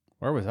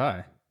 Where was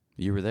I?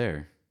 You were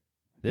there.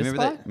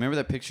 Remember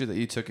that picture that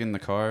you took in the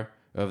car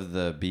of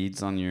the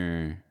beads on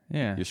your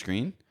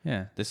screen?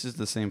 Yeah. This is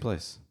the same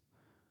place.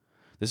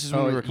 This is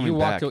when we were coming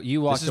back.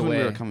 You walked this is away. when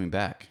we were coming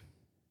back.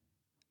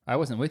 I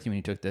wasn't with you when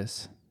you took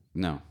this.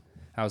 No.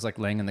 I was like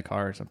laying in the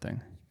car or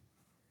something.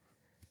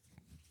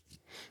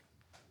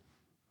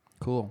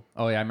 Cool.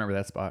 Oh yeah, I remember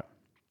that spot.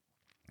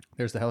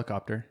 There's the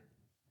helicopter.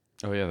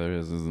 Oh yeah, there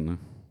is, isn't there?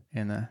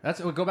 And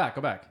go back.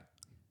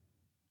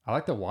 I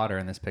like the water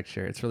in this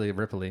picture. It's really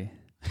ripply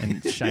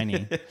and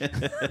shiny.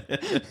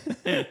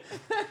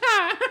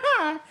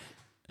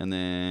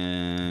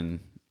 And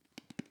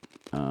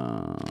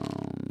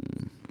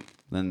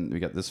then we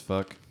got this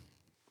fuck.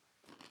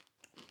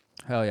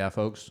 Hell yeah,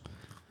 folks.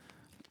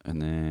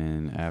 And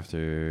then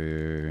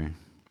after,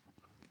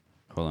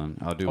 hold on,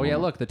 I'll do. Oh yeah,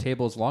 look, the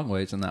table's long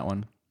ways in that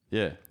one.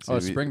 Yeah.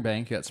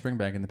 Springbank. You got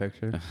Springbank in the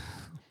picture.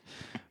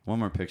 One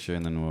more picture,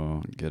 and then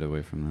we'll get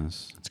away from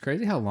this. It's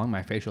crazy how long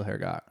my facial hair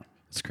got.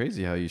 It's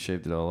crazy how you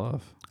shaved it all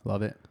off.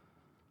 Love it.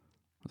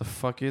 What the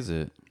fuck is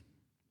it?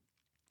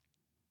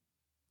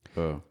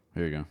 Oh,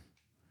 here you go.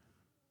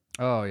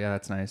 Oh yeah,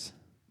 that's nice.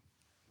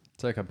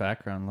 It's like a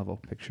background level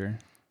picture.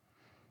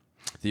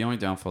 The only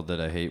downfall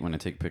that I hate when I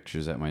take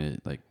pictures at my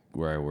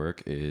where I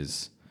work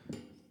is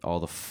all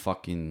the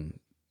fucking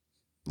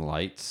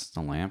lights,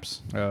 the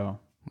lamps. Oh.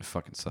 It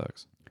fucking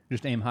sucks.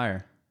 Just aim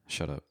higher.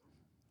 Shut up.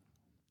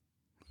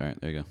 All right,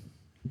 there you go.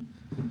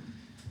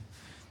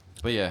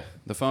 But yeah,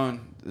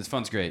 this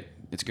phone's great.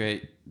 It's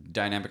great.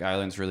 Dynamic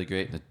Island's really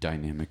great. The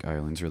Dynamic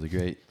Island's really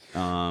great.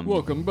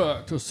 Welcome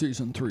back to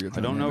season 3 of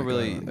I don't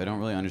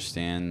really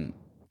understand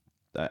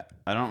that.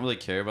 I don't really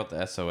care about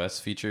the SOS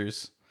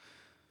features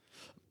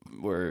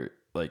where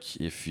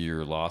like if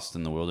you're lost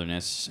in the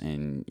wilderness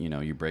and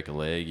you break a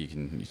leg, you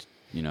can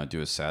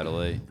do a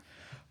satellite.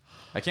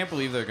 I can't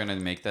believe they're gonna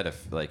make that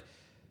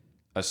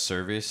a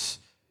service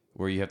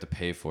where you have to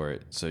pay for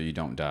it so you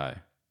don't die.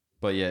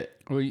 But yet,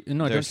 you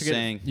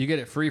get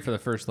it free for the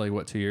first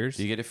 2 years.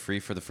 You get it free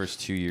for the first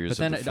 2 years. But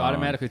then it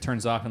automatically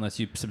turns off unless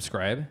you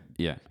subscribe.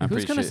 Yeah,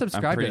 Who's going to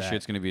subscribe? I'm pretty sure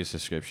it's going to be a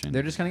subscription.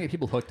 They're just going to get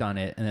people hooked on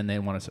it, and then they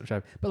want to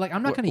subscribe. But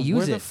I'm not going to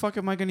use it. Where the fuck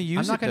am I going to use it?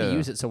 I'm not going to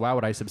use it. So why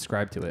would I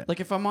subscribe to it? Like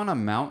if I'm on a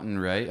mountain,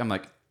 right? I'm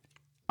like,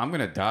 I'm going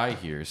to die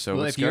here. So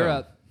let's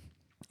go.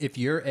 If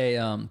you're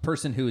a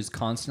person who is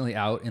constantly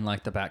out in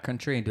the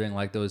backcountry and doing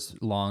those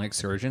long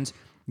excursions,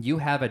 you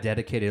have a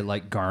dedicated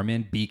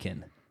Garmin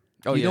beacon.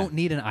 Oh, you don't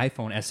need an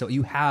iPhone SO.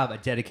 You have a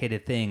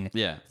dedicated thing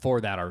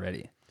for that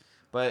already.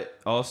 But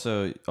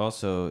also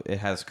it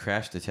has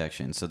crash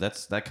detection, so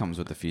that comes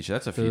with the feature.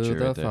 That's a feature.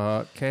 Who the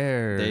fuck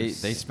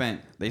cares? They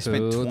spent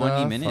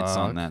 20 minutes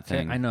on that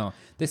thing. I know.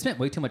 They spent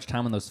way too much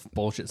time on those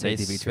bullshit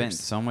safety features. They spent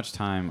so much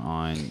time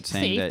on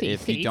saying that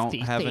if you don't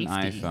have an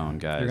iPhone,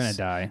 guys, you're gonna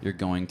die. You're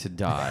going to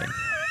die.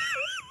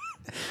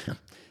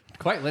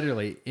 Quite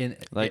literally,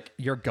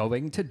 you're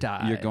going to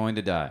die. You're going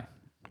to die.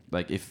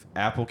 If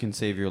Apple can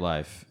save your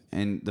life.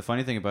 And the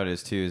funny thing about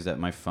it is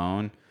my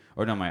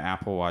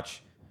Apple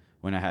Watch,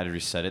 when I had to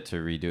reset it to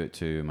redo it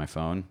to my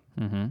phone,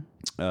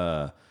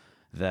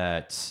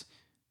 that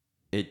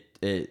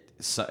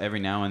so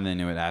every now and then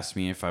it would ask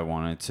me if I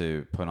wanted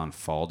to put on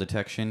fall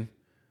detection.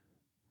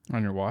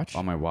 On your watch?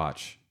 On my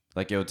watch.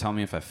 It would tell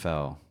me if I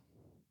fell.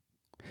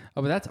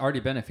 Oh, but that's already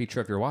been a feature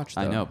of your watch,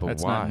 though. I know, but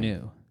that's why? Not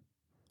new.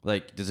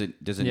 Does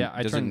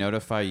it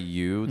notify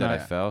you that I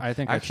fell? I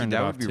think I turned it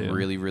off, that would be too.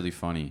 really, really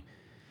funny.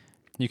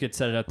 You could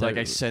set it up to, Like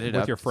I set it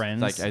with up your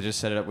friends. Like I just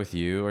set it up with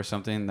you or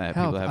something that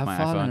Help, people have I've my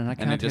fallen iPhone, and I and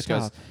cannot it just get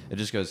goes. up. It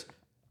just goes.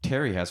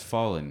 Terry has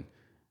fallen.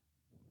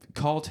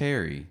 Call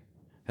Terry,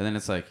 and then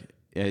it's like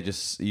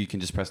you can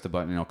just press the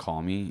button and it'll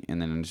call me,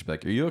 and then I'll just be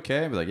like, "Are you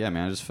okay?" I'll be like, "Yeah,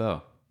 man, I just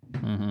fell."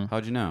 Mm-hmm.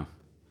 How'd you know?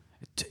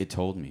 It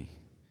told me.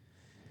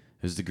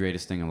 It was the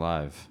greatest thing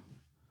alive.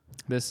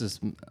 This is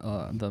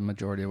the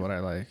majority of what I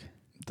like.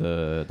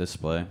 The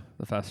display.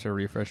 The faster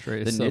refresh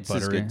rate. It's The so nits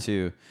buttery. is good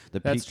too.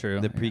 That's true.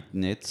 The peak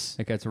nits.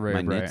 It gets very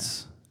My bright.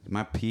 nits.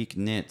 My peak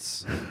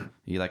nits.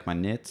 You like my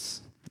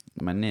nits?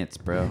 My nits,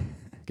 bro.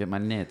 Get my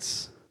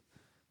nits.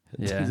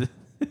 Yeah.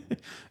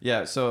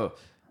 Yeah. So,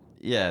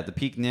 yeah, the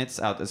peak nits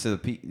out. So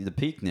the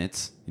peak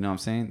nits. You know what I'm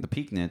saying? The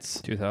peak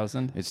nits.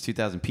 2000. It's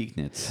 2000 peak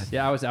nits.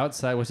 Yeah, I was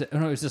outside.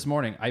 No, it was this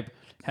morning. I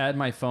had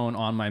my phone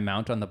on my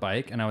mount on the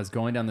bike, and I was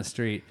going down the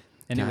street,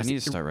 and Yeah, it was, I need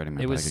to start riding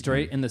my It was bike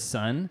straight again. in the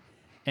sun,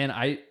 and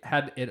I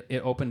had it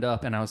opened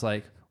up, and I was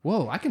like,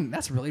 "Whoa,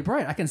 that's really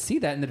bright. I can see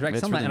that in the direct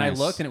It's sunlight." really and nice.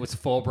 I looked, and it was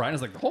full bright. And I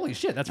was like, "Holy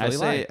shit, that's really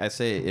light." I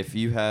say if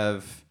you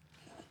have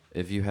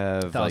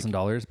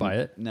 $1,000, buy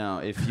it. No,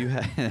 if you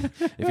have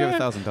if you have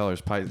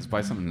 $1,000,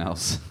 buy something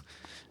else.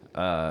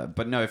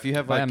 But no, if you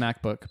have Buy like a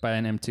MacBook. Buy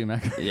an M2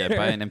 MacBook. yeah,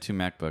 buy an M2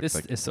 MacBook. This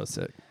Like, is so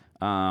sick.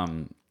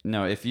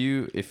 no, if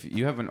you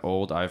have an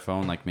old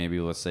iPhone, like maybe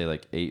let's say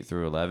like 8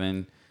 through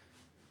 11,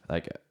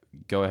 like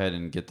go ahead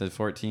and get the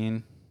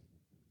 14.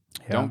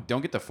 Yeah.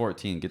 Don't get the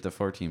 14. Get the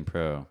 14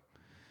 Pro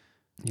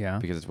Yeah.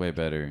 because it's way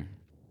better.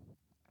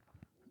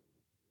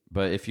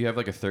 But if you have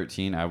like a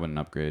 13, I wouldn't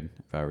upgrade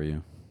if I were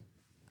you.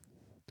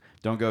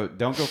 Don't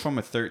go from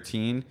a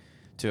 13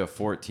 to a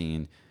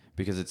 14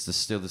 because it's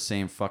still the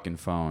same fucking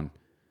phone.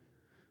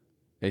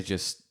 It's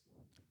just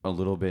a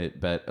little bit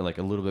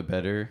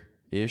better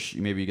ish.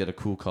 Maybe you get a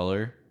cool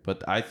color,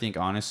 but I think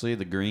honestly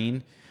the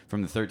green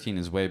from the 13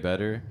 is way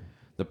better.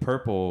 The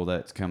purple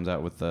that comes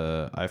out with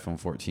the iPhone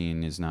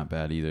 14 is not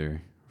bad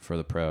either for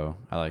the Pro.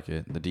 I like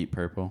it. The deep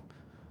purple.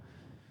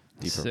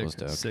 Deep purple's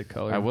dope. Sick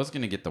color. I was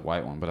gonna get the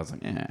white one, but I was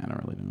like, I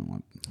don't really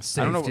want.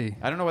 Safety.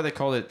 I don't know why they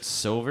call it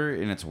silver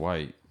and it's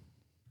white.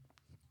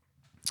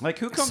 Like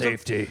who comes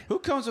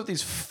with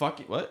these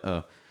fucking what?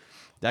 Oh,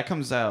 that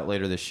comes out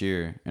later this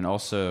year, and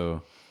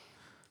also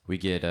we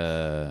get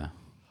Apple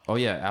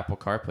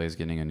CarPlay is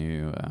getting a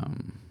new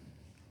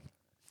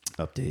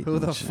update. Who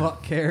the which,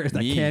 fuck cares?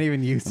 me, I can't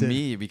even use it.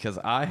 Me, because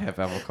I have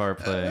Apple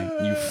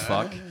CarPlay. You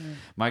fuck.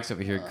 Mike's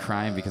over here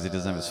crying because he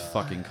doesn't have his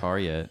fucking car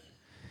yet.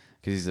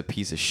 Because he's a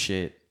piece of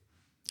shit.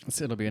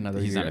 It'll be another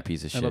He's year. not a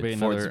piece of shit. It'll be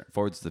another.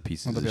 Ford's the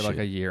piece of It'll be shit. like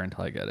a year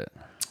until I get it.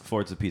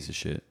 Ford's a piece of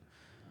shit.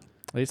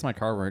 At least my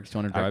car works. Do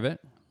you want to drive it?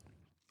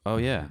 Oh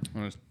yeah.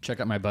 Want to check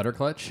out my butter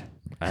clutch?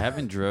 I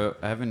haven't drove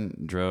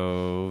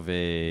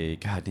a.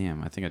 God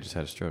damn! I think I just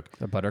had a stroke.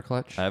 The butter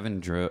clutch? I haven't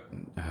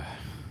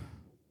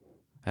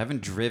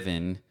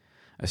driven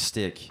a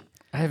stick.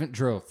 I haven't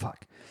drove.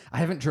 Fuck.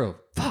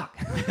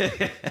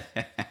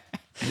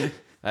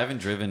 I haven't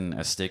driven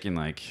a stick in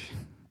like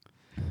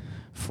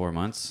 4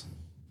 months,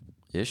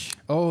 ish.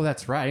 Oh,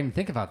 that's right. I didn't even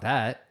think about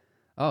that.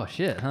 Oh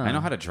shit. Huh? I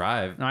know how to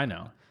drive. I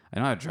know. I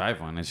know how to drive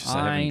one. It's just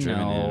I haven't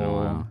driven it in a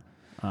while.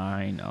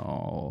 I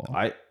know.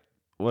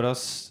 What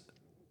else?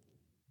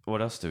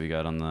 What else do we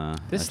got on the?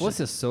 This list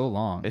is so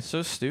long. It's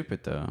so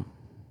stupid though.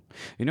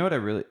 You know what I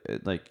really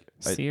like?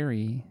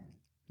 Siri.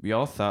 We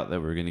all thought that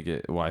we were gonna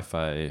get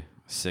Wi-Fi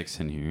 6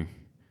 in here,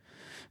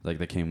 like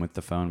they came with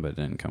the phone, but it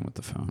didn't come with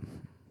the phone.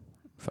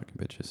 Fucking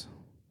bitches.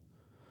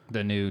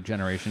 The new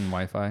generation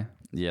Wi-Fi.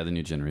 Yeah, the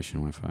new generation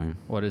Wi-Fi.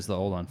 What is the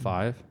old one?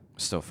 5?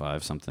 Still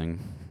 5 something,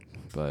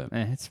 but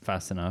It's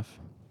fast enough.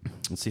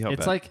 let's see how.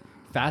 It's like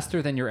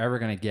faster than you're ever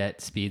gonna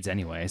get speeds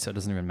anyway, so it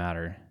doesn't even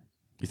matter.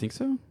 You think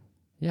so?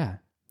 Yeah.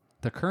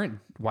 The current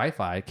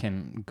Wi-Fi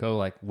can go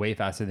like way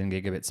faster than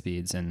gigabit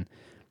speeds, and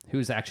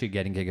who's actually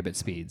getting gigabit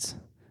speeds?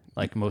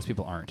 Like most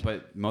people aren't.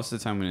 But most of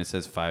the time when it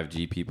says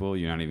 5G, people,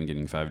 you're not even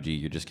getting 5G.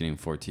 You're just getting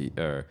 4T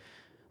or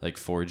like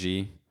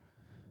 4G,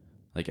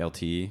 like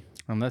LTE.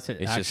 Unless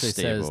it It's just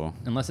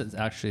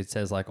actually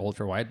says like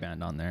ultra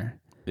wideband on there.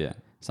 Yeah.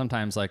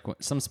 Sometimes like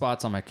some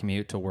spots on my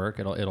commute to work,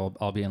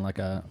 I'll be in like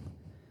a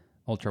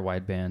ultra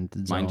wideband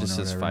zone. Mine just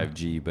or says whatever.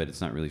 5G, but it's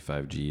not really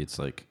 5G. It's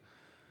like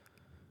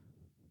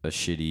a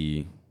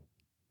shitty.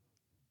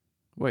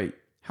 Wait,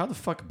 how the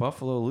fuck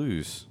Buffalo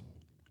lose?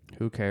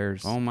 Who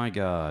cares? Oh my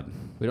god.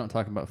 We don't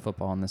talk about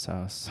football in this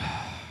house.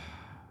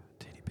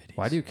 Titty bitties.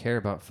 Why do you care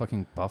about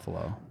fucking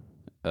Buffalo?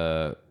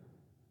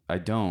 I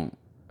don't.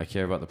 I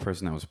care about the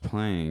person that was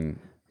playing.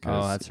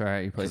 Oh, that's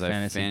right. You play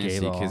fantasy gay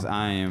ball. Because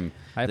I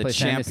play the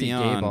fantasy gay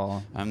champion.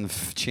 ball. I'm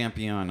the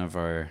champion of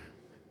our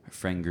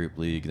friend group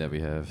league that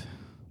we have.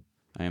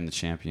 I am the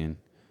champion.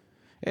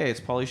 Hey, it's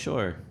Pauly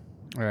Shore.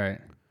 All right.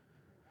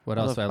 What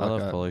I else do I love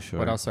look up? Pauly Shore.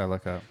 What else do I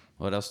look up?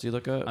 What else do you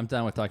look up? I'm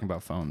done with talking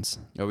about phones.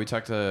 Oh, we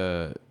talked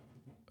to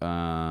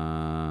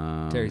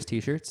Terry's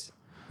t-shirts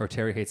or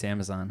Terry hates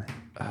Amazon.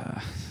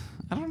 I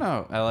don't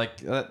know. I like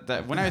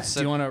that when I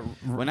said Do you want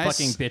to when I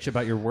fucking s- bitch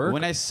about your work?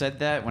 when I said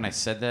that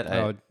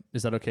Oh,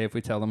 is that okay if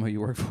we tell them who you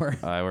work for?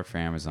 I work for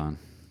Amazon,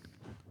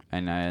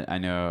 and I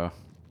know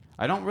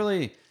I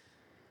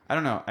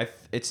don't know.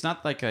 It's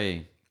not like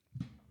I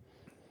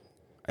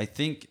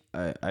think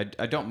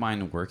I don't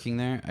mind working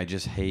there. I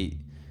just hate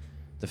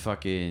the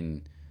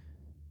fucking.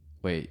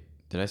 Wait,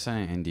 did I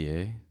sign an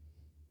NDA?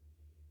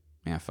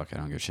 Yeah, fuck. I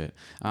don't give a shit.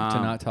 To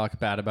not talk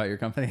bad about your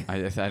company.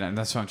 That's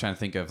what I'm trying to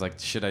think of. Like,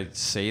 should I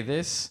say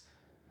this?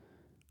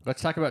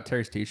 Let's talk about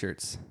Terry's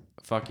t-shirts.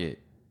 Fuck it.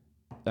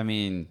 I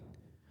mean,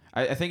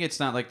 I think it's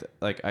not like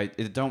I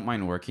don't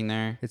mind working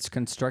there. It's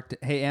constructive.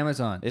 Hey,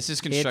 Amazon. It's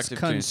just constructive.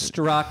 It's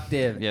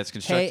constructive. Yeah, it's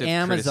constructive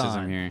hey, criticism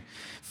Amazon. here.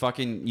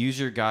 Fucking use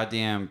your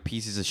goddamn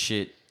pieces of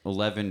shit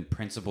 11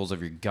 principles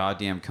of your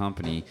goddamn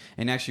company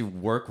and actually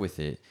work with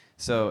it.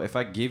 So if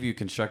I give you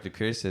constructive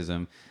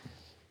criticism,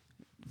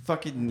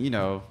 fucking,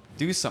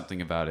 do something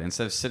about it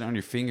instead of sitting on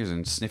your fingers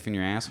and sniffing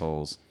your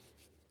assholes.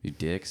 You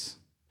dicks.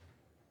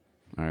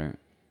 All right.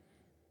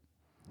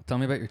 Tell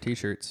me about your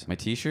t-shirts. My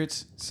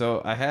t-shirts?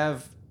 So I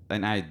have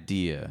an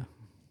idea,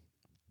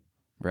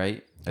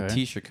 right? A Okay.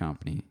 t-shirt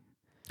company.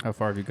 How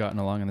far have you gotten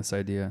along in this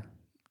idea?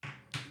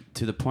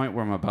 To the point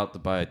where I'm about to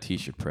buy a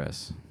t-shirt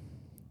press.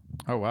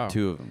 Oh, wow.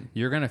 2 of them.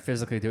 You're going to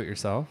physically do it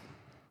yourself?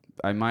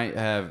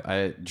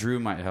 Drew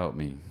might help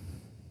me.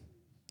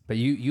 But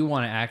you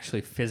want to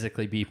actually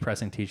physically be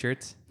pressing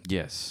t-shirts?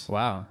 Yes.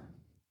 Wow.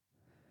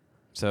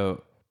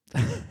 So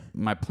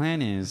my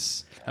plan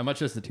is How much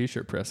does the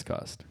t-shirt press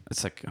cost?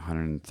 it's like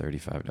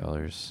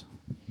 $135.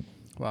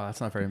 Wow,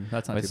 that's not too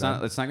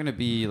bad. It's not going to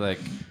be like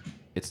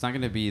it's not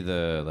going to be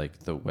the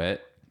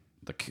wet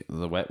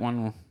the wet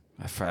one.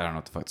 I don't know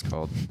what the fuck it's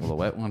called. Well, the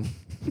wet one.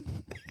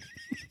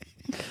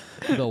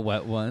 The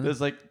wet one.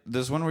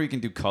 There's one where you can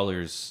do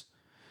colors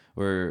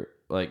where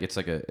it's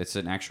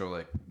an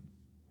actual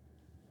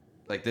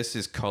like this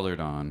is colored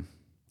on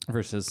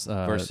versus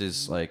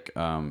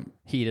vinyl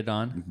heated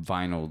on.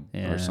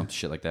 or some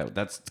shit like that.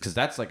 That's because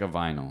that's like a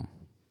vinyl.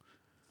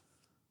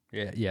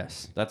 Yeah.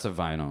 Yes. That's a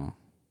vinyl.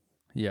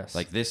 Yes.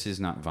 Like this is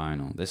not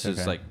vinyl. This is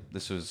Okay.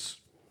 this was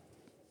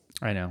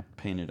I know.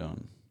 painted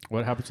on.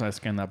 What happens when I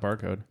scan that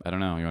barcode? I don't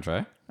know. You want to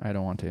try? I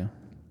don't want to.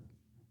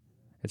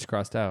 It's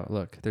crossed out.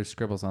 Look, there's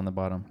scribbles on the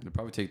bottom. It'll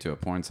probably take you to a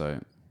porn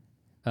site.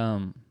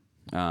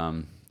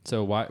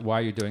 So why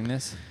are you doing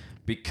this?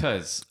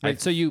 Because Right,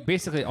 so you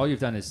basically all you've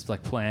done is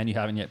like plan. You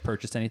haven't yet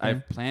purchased anything.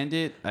 I've planned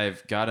it.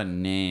 I've got a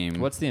name.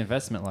 What's the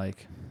investment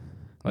like?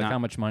 Like Not- how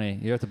much money?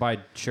 You have to buy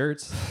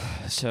shirts?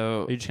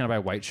 So Are you just gonna buy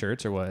white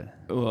shirts or what?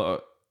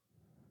 well,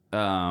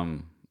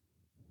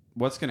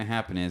 what's going to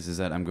happen is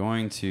that we're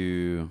going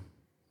to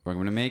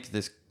make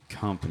this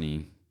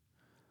company.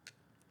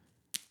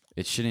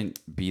 It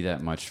shouldn't be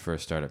that much for a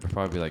startup. It'll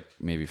probably be like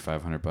maybe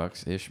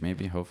 $500 ish,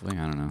 maybe. Hopefully,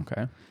 I don't know.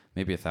 Okay.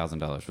 Maybe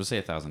 $1,000. We'll say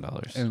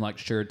 $1,000. And like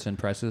shirts and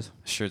presses.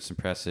 Shirts and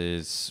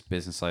presses,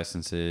 business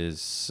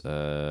licenses,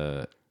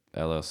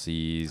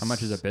 LLCs. How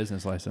much is a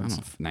business I license?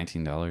 don't know,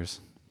 $19.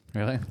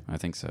 Really? I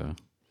think so.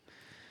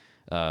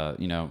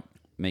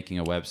 Making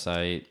a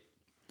website,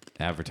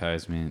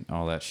 advertisement,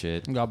 all that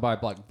shit. You gotta buy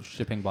like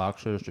shipping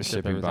boxes, just ship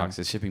Shipping everything.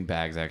 boxes, shipping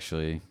bags,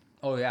 actually,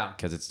 Oh yeah.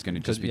 because it's going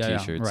to just be Yeah, yeah.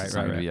 t-shirts. Right, it's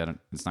right, not going to right. be.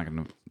 It's not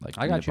going to like.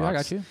 I in the got you. I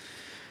box. got you.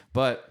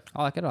 But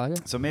I like it. I like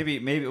it. so maybe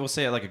we'll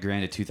say like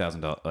 $1,000 to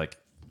 $2,000. Like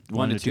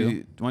 $1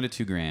 to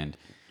 $2 grand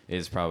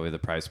is probably the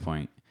price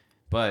point.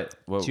 But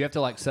So you have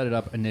to like set it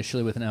up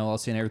initially with an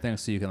LLC and everything,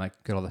 so you can like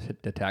get all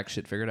the tax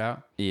shit figured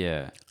out.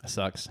 yeah. That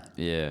sucks.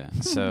 Yeah.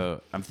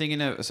 So I'm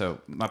thinking of. So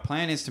my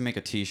plan is to make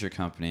a t-shirt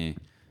company.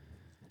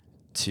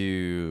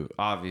 To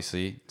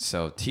obviously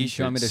sell t-shirts.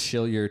 Do you want me to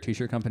shill your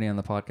t-shirt company on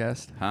the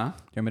podcast? Huh? Do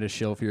you want me to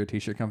shill for your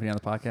t-shirt company on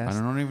the podcast? I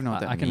don't even know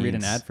what that I can read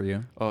an means. ad for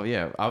you. Oh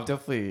yeah, I'll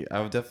definitely.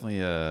 I'll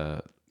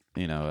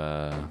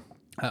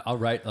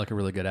write like a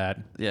really good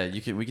ad. Yeah,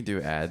 we can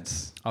do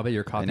ads. I'll be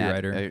your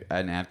copywriter.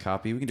 An ad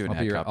copy. We can do an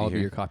ad copy I'll here.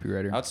 be your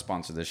copywriter. I'll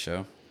sponsor this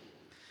show.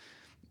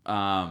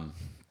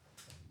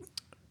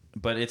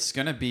 But it's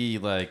gonna be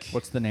like.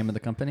 What's the name of the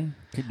company?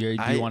 Do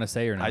you want to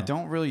say or no? I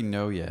don't really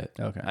know yet.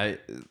 Okay.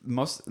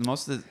 Most of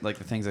the the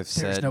things I've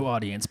There's said. no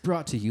audience.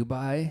 Brought to you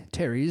by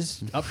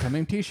Terry's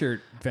upcoming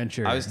t-shirt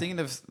venture. I was thinking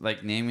of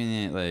like naming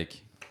it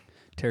like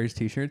Terry's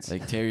t-shirts.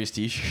 Terry's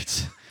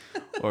t-shirts,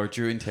 or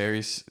Drew and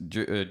Terry's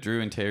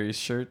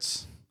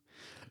shirts,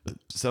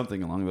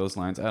 something along those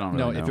lines. I don't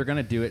really know. If you're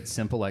gonna do it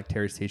simple like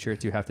Terry's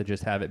t-shirts, you have to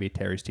just have it be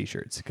Terry's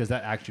t-shirts because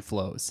that actually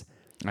flows.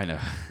 I know.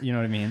 You know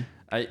what I mean?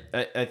 I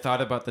thought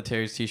about the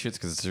Terry's t-shirts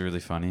because it's really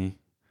funny.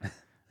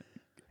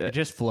 It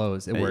just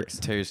flows. It works.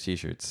 Terry's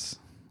t-shirts.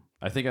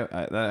 I think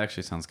that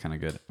actually sounds kind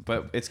of good.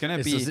 But it's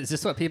gonna be. Is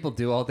this what people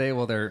do all day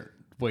while they're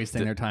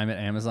wasting their time at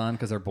Amazon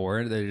because they're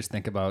bored? They just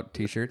think about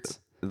t-shirts.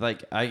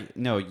 Like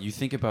you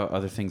think about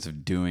other things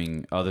of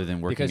doing other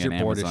than working Because at you're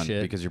bored as Amazon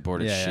shit. because you're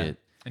bored as shit.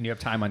 And you have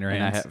time on your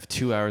And hands. I have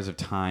 2 hours of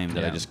time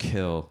that I Yeah. just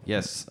kill.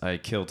 Yes, I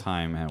kill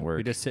time at work.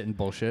 You just sit and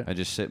bullshit. I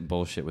just sit and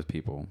bullshit with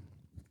people.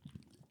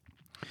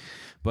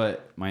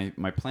 But my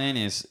plan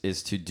is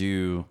to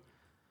do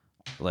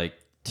like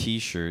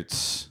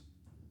t-shirts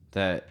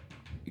that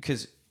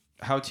because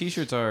how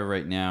t-shirts are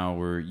right now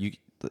where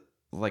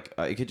like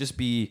it could just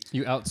be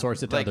You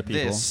outsource it to like other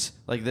people.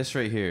 like this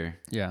right here.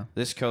 Yeah.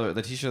 This color,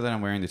 the t-shirt that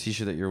I'm wearing, the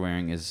t-shirt that you're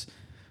wearing is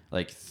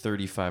like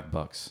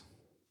 $35.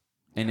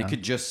 And it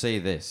could just say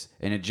this.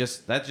 And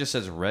that just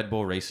says Red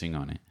Bull Racing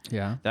on it.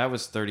 Yeah. That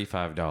was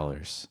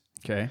 $35.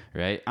 Okay.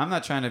 Right? I'm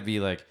not trying to be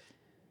like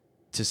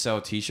to sell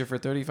a t-shirt for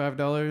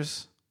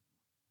 $35.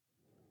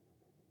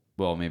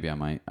 Well, maybe I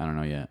might. I don't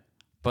know yet.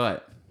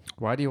 But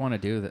Why do you want to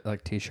do that,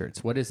 like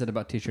t-shirts? What is it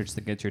about t-shirts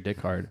that gets your dick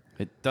hard?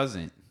 it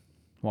doesn't,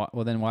 Well,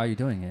 then why are you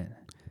doing it?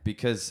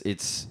 because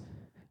it's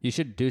You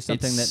should do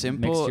something that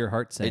simple. makes your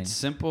heart sing. It's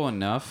simple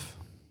enough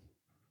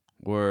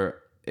where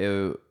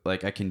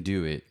like I can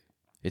do it.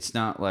 It's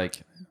not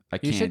like I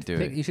can't do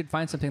it. You should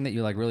find something that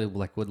you like really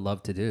like would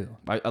love to do.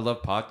 I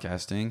love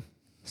podcasting.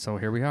 So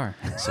here we are.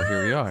 So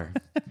here we are.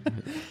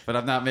 But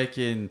I can't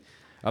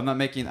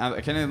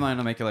even mind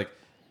to make it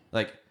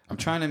like I'm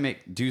trying to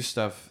do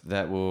stuff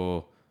that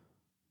will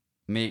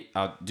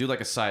I'll do like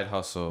a side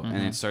hustle and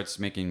it starts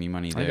making me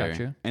money there. I got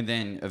you. And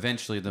then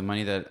eventually the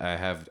money that I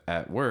have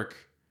at work,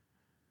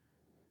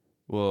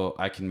 well,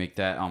 I can make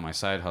that on my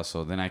side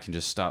hustle. Then I can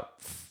just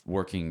stop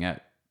working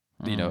at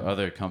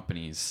other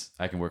companies.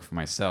 I can work for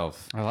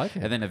myself. I like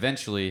it. And then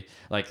eventually,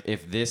 like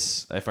if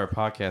our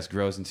podcast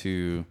grows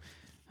into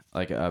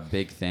like a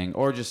big thing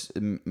or just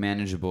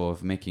manageable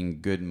of making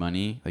good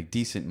money, like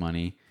decent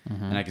money,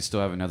 and I can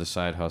still have another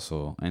side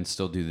hustle and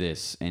still do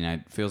this, and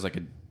it feels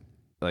like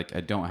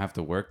I don't have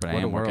to work, but I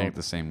What a am working world. at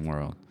the same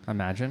world.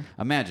 Imagine.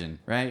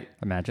 Right?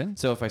 Imagine.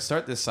 So if I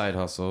start this side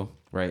hustle,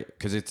 right?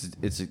 Because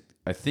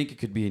I think it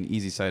could be an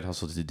easy side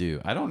hustle to do.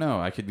 I don't know.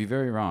 I could be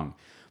very wrong,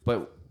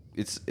 but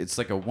it's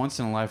like a once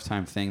in a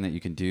lifetime thing that you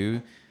can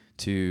do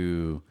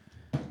to.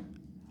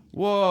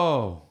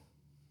 Whoa!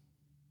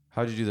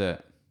 How'd you do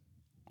that?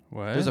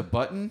 What? There's a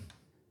button?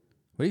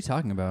 What are you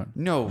talking about?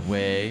 No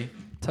way.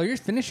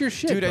 Finish your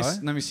shit, Dude, bro.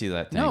 let me see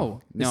that thing.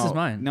 No, this is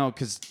mine. No,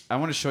 because I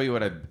want to show you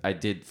what I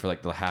did for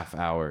like the half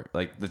hour,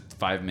 like the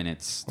 5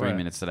 minutes, 3 What?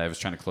 minutes that I was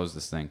trying to close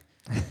this thing.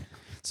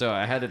 So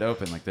I had it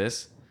open like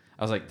this.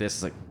 I was like,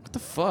 what the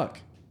fuck?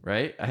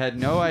 Right? I had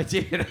no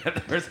idea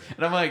at first.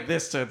 And I'm like,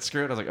 this to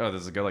screw it. I was like, oh,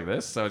 does it go like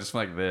this? So I just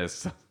went like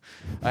this.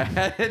 I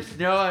had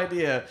no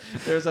idea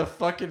there's a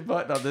fucking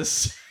button on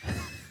this.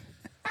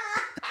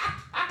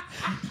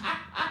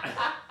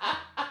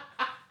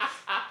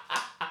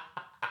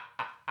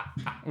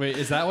 Wait,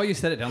 is that why you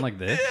set it down like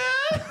this?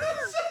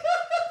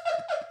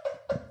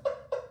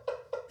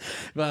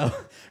 Bro,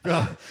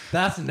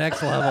 that's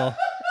next level.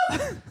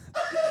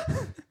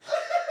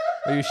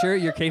 Are you sure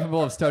you're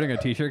capable of starting a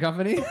t-shirt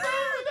company?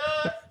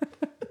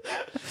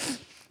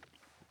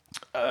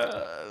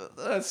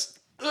 That's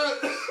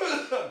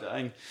I'm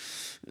dying.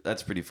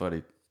 That's pretty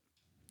funny.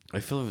 I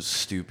feel it was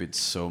stupid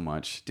so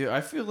much. Dude,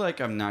 I feel like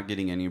I'm not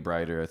getting any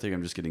brighter. I think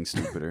I'm just getting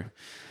stupider.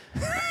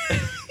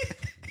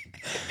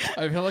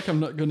 I feel like I'm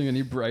not getting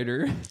any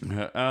brighter.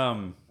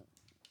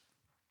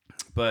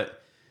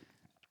 But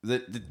the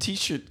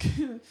t-shirt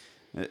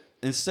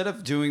instead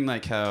of doing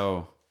like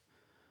how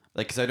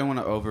because I don't want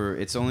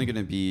to it's only going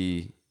to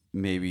be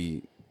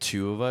maybe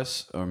 2 of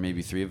us or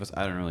maybe 3 of us.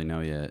 I don't really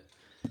know yet.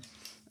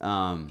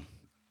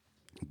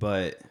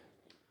 But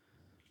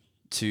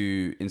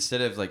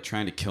instead of like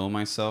trying to kill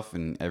myself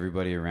and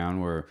everybody around,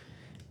 where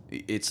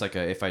it's like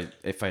if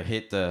I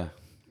hit the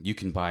you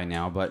can buy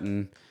now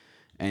button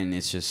and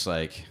it's just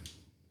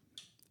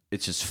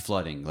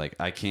flooding, like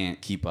I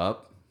can't keep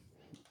up.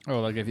 Oh,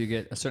 like if you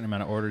get a certain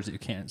amount of orders that you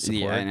can't support.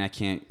 Yeah, and I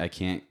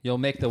can't. You'll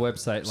make the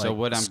website like So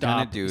what I'm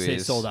gonna do say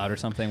is sold out or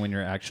something when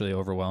you're actually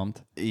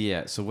overwhelmed.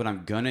 Yeah, so what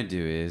I'm gonna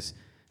do is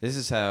this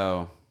is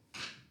how.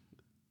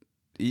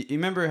 You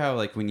remember how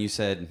like when you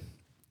said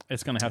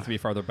It's gonna have to be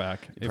farther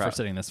back if we're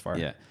sitting this far.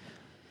 Yeah.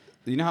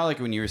 You know how like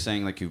when you were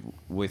saying like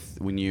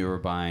when you were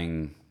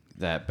buying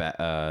that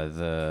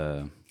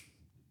the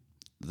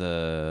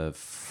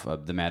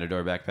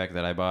Matador backpack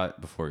that I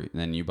bought before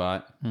then you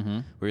bought,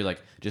 where you're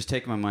like, just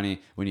take my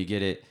money when you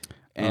get it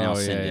and I'll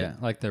send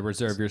it. Like the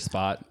reserve your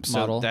spot So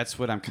model. that's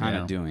what I'm kind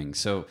of doing.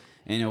 So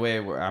in a way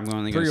where I'm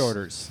only going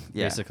Pre-orders,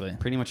 basically.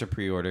 pretty much a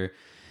pre-order.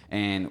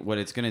 And what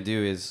it's going to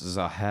do is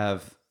I'll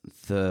have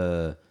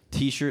the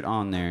t-shirt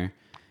on there.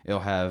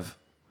 It'll have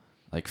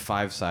like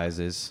 5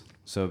 sizes.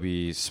 So it'll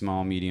be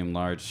small, medium,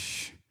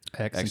 large,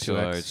 X and extra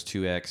 2X. large,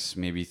 2X,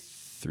 maybe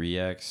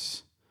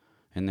 3X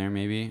in there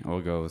maybe. We'll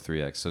go with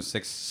 3X. So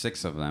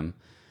six of them.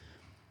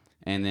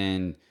 And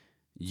then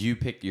you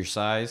pick your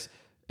size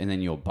and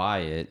then you'll buy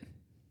it.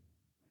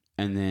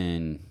 And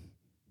then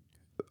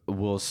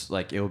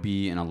it'll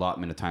be an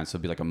allotment of time. So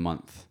it'll be like a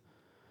month.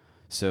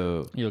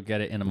 So You'll get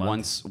it in a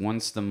month.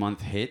 once the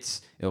month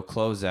hits, it'll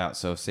close out.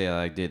 So say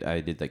I did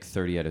like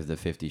 30 out of the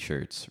 50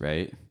 shirts,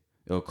 right?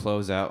 It'll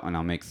close out and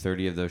I'll make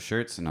 30 of those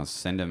shirts and I'll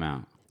send them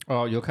out.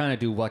 Oh, you'll kind of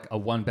do like a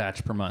 1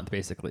 batch per month,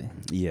 basically.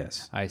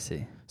 Yes. I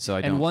see. So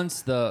And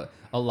once the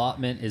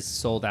allotment is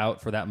sold out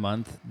for that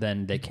month,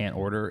 then they can't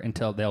order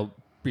until they'll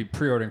be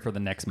pre-ordering for the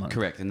next month.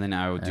 Correct. And then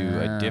I will do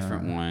a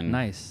different one.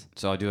 Nice.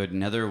 So I'll do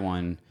another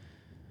one.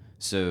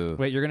 So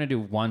Wait, you're gonna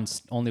do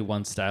only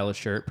one style of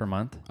shirt per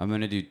month? I'm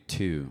going to do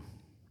 2.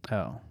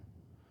 Oh.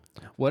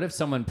 What if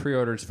someone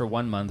pre-orders for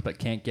 1 month but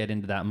can't get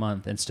into that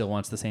month and still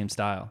wants the same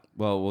style?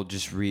 Well, we'll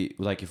just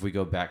like if we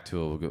go back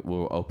to it,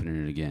 we'll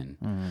open it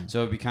again. So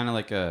it'd be kind of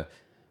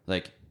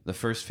like the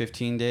first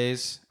 15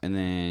 days, and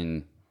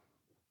then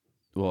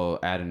we'll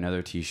add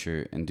another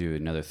T-shirt and do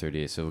another 30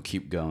 days. So we'll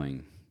keep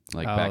going,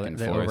 like back and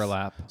they forth.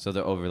 overlap. So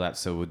they overlap.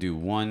 So we'll do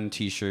one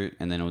T-shirt,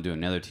 and then we'll do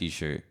another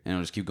T-shirt, and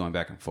it'll just keep going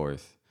back and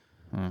forth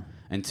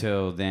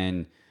until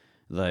then,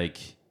 like,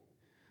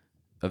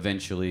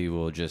 eventually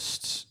we'll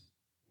just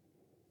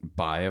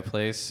buy a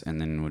place, and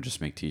then we'll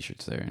just make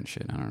T-shirts there and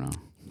shit. I don't know.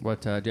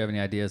 What do you have any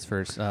ideas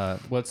for?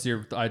 What's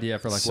your idea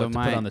for like So what to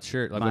put on the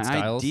shirt? Like my what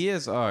styles?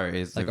 ideas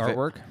is Like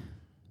artwork?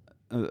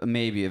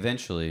 maybe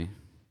eventually,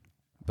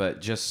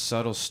 but just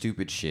subtle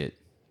stupid shit,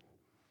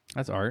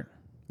 That's art.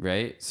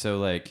 right? So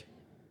like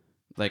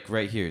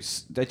right here,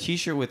 a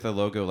T-shirt with a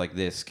logo like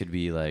this could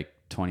be like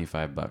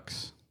 $25,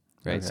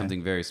 right? Okay.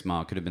 Something very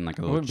small. Could have been like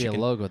a It little wouldn't chicken. be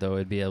a logo though.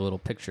 It'd be a little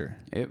picture,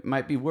 It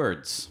might be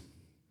words.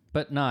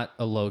 but not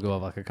a logo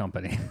of like a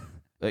company.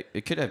 Like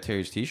it could have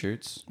Terry's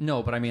T-shirts.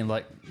 No, but I mean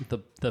like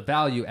the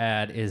value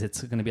add is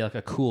it's going to be like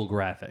a cool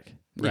graphic,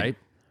 right?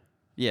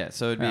 Yeah,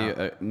 so it'd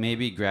be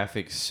maybe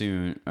graphics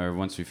soon, or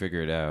once we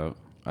figure it out.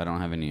 I don't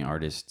have any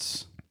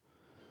artists,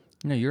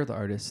 No, you're the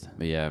artist.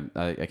 but yeah,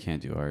 I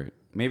can't do art.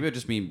 Maybe it'll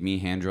just be me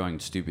hand drawing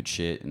stupid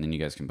shit, and then you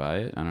guys can buy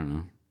it. I don't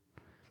know.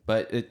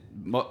 But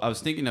I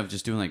was thinking of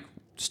just doing like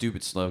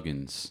stupid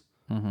slogans,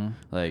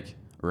 like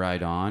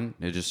 "Ride On."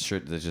 It just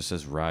shirt that just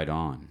says "Ride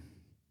On."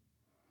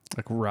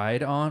 Like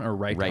ride on or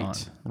right on?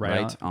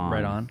 Right on.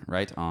 Right on.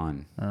 Right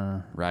on.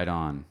 Right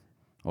on.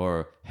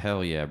 Or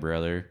hell yeah,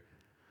 brother.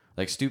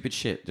 Like stupid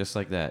shit, just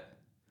like that.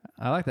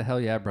 I like the hell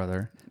yeah,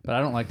 brother, but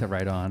I don't like the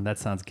right on. That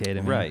sounds gay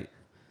to me. Right.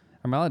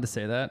 Am I allowed to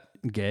say that?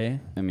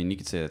 Gay? I mean, you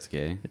could say that's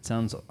gay. It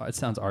sounds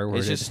R-worded.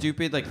 It's just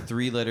stupid, like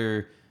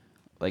 3-letter,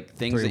 like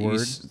things Three that word?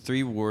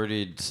 you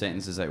 3-worded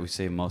sentences that we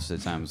say most of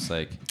the time. It's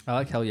like, I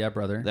like hell yeah,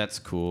 brother. that's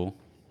cool.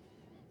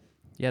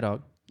 Yeah,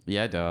 dog.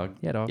 Yeah, dog.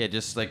 Yeah, dog. Yeah,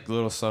 just like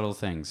little subtle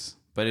things.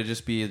 But it'd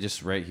just be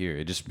just right here.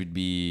 It just would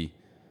be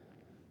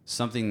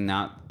something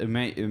not. It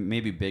may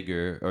be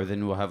bigger, or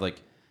then we'll have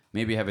like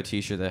maybe have a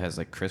T-shirt that has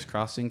like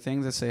crisscrossing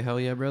things that say "Hell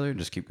yeah, brother."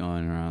 Just keep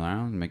going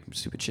around and make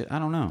stupid shit. I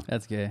don't know.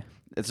 That's gay.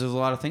 There's a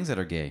lot of things that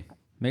are gay.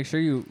 Make sure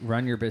you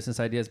run your business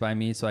ideas by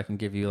me so I can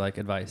give you like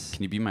advice.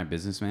 Can you be my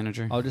business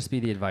manager? I'll just be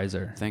the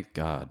advisor. Thank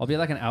God. I'll be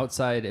like an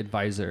outside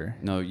advisor.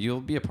 No,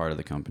 you'll be a part of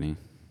the company.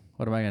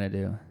 What am I gonna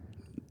do?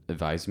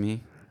 Advise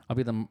me. I'll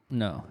be the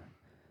no.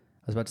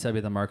 I was about to say I'll be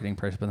the marketing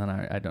person, but then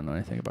I don't know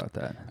anything about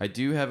that. I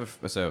do have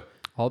so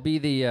I'll be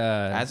the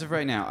as of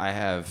right now, I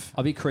have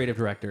I'll be creative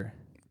director.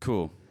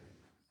 cool.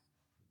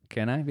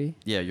 Can I be?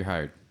 Yeah, you're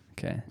hired.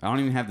 Okay. I don't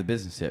even have the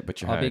business yet,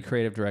 but you're I'll hired. be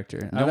creative director.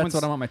 No That's one's-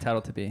 what I want my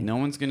title to be. No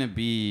one's gonna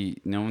be.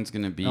 No, that's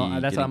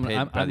what I'm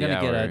I'm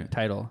gonna get a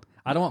title.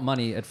 I don't want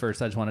money at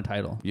first. I just want a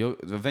title. You'll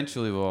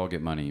eventually we'll all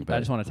get money, but I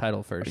just want a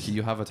title first.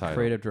 you have a title.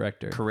 Creative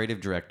director. Creative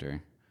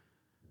director.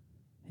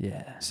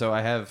 Yeah. So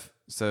I have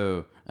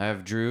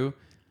Drew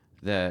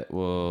that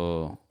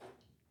will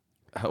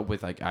help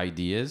with like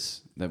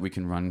ideas that we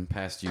can run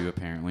past you.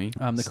 Apparently,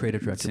 I'm the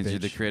creative director. Since you're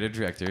the bitch. creative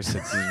director,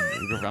 since we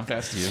can run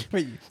past you.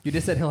 Wait, you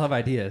just said he'll have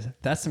ideas.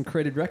 That's some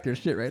creative director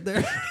shit right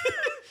there.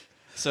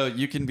 So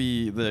you can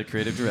be the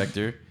creative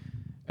director,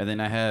 and then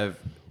I have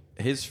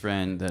his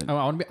friend that I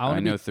want to be. I I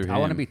want know to through be. I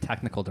want to him. be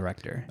technical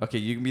director. Okay,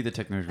 you can be the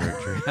technical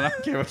director. I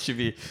don't care what you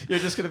be. You're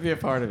just gonna be a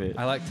part of it.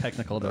 I like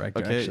technical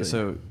director. Okay, actually.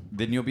 so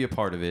then you'll be a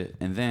part of it,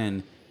 and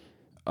then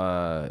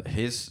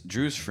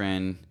Drew's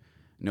friend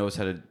knows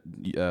how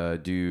to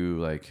do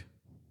like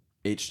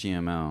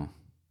HTML,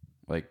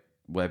 like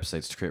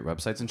websites to create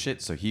websites and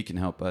shit. So he can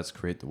help us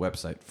create the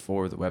website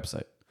for the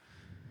website.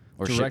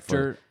 Or shit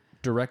for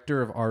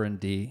director of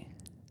R&D.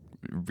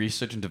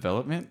 research and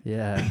development.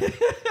 Yeah.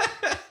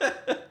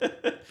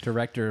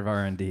 Director of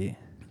R&D.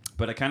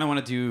 But I kind of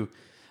want to do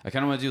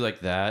like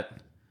that,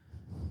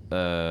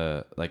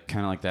 like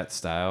kind of like that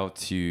style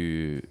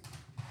to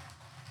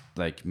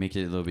like make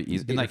it a little bit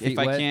easier. Get your Like feet if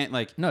I wet? can't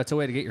like No, it's a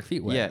way to get your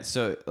feet wet. yeah,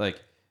 so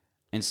like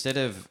instead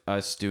of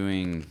us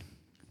doing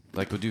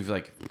like we'll do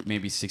like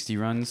maybe 60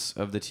 runs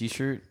of the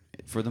T-shirt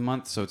for the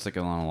month, so it's like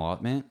an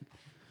allotment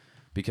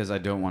because I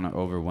don't want to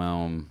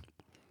overwhelm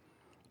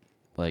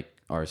like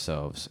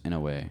ourselves in a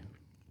way.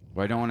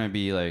 Where I don't want to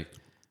be like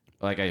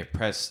I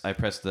press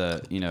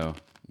the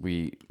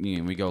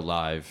we go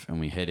live and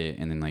we hit it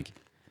and then like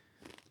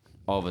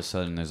all of a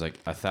sudden there's like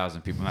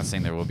 1,000 people. I'm not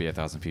saying there will be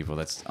 1,000 people.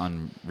 That's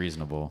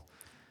unreasonable.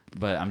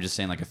 But I'm just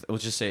saying like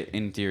let's just say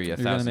in theory You're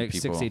going to 1,000 make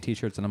people. 60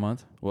 t-shirts in a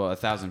month? Well,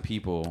 1,000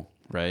 people,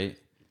 right?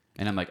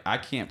 And I'm like I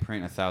can't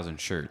print 1,000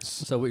 shirts.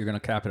 So what, you're going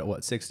to cap it at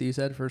what, 60 you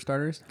said for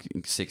starters?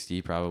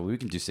 60 probably. We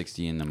can do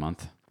 60 in a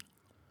month.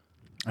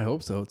 I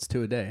hope so. It's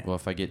 2 a day. Well,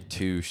 if I get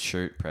 2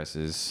 shirt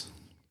presses,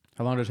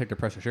 How long does it take to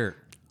press a shirt?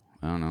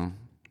 I don't know,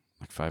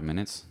 like 5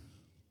 minutes.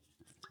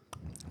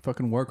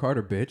 Fucking work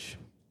harder, bitch.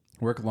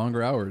 Work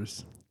longer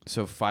hours.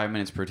 So 5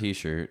 minutes per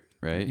T-shirt,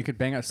 right? You could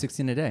bang out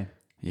 16 a day.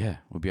 Yeah,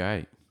 we'll be all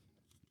right.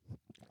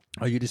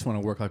 Oh, you just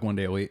want to work like one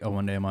day a week, or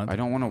one day a month? I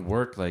don't want to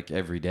work like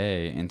every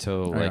day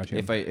until I like got you.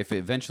 if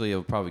eventually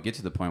it'll probably get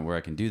to the point where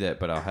I can do that,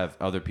 but I'll have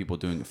other people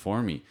doing it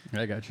for me.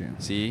 I got you.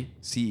 See,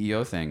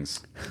 CEO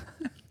things.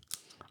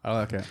 I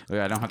like it.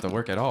 I don't have to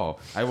work at all.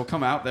 I will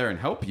come out there and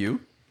help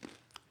you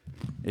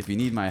if you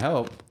need my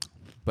help.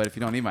 But if you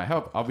don't need my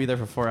help, I'll be there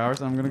for 4 hours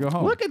and I'm gonna go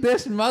home. Look at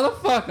this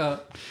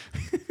motherfucker.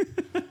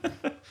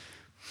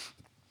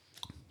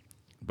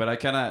 But I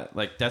kind of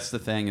like that's the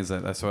thing is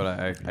that's what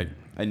I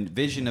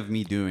envision of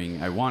me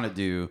doing. I want to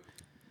do,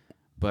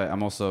 but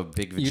I'm also a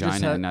big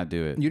vagina and not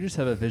do it. You just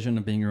have a vision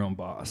of being your own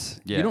boss.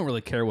 Yeah. You don't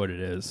really care what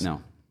it is.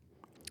 No,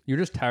 You're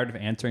just tired of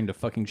answering to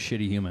fucking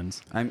shitty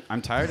humans.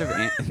 I'm tired of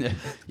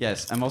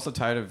yes. I'm also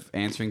tired of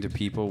answering to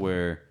people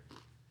where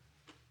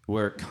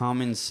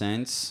common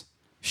sense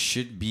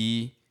should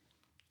be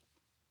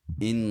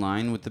in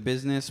line with the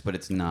business, but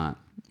it's not.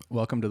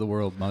 Welcome to the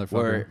world, motherfucker.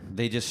 Where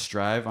they just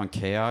strive on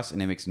chaos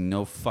and it makes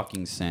no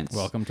fucking sense.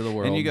 Welcome to the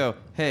world. And you go,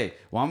 hey,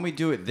 why don't we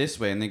do it this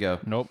way? And they go,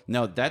 Nope.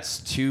 No,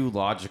 that's too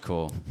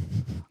logical.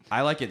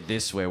 I like it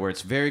this way, where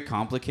it's very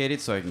complicated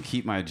so I can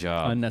keep my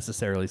job.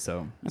 Unnecessarily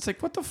so. It's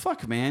like, what the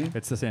fuck, man?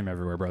 It's the same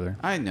everywhere, brother.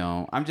 I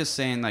know. I'm just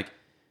saying, like,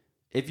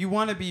 if you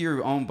want to be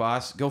your own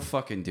boss, go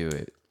fucking do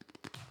it.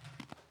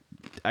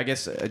 I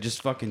guess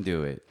just fucking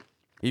do it.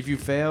 If you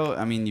fail,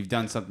 I mean, you've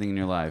done something in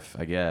your life,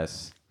 I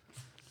guess.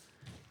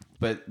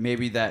 But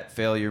maybe that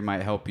failure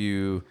might help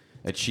you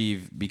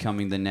achieve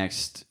becoming the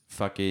next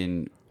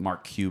fucking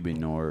Mark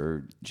Cuban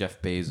or Jeff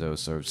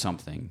Bezos or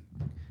something.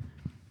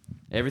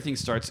 Everything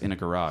starts in a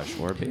garage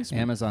or a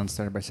basement. Amazon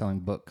started by selling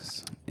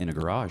books. In a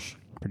garage.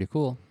 Pretty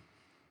cool.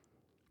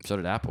 So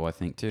did Apple, I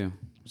think, too.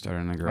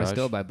 Started in a garage. I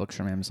still buy books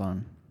from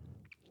Amazon.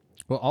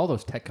 Well, all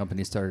those tech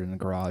companies started in a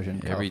garage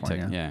in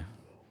California. Yeah.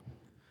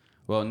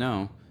 Well,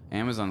 no.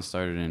 Amazon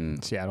started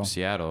in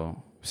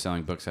Seattle,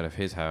 selling books out of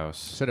his house.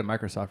 So did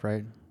Microsoft,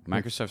 right?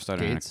 Microsoft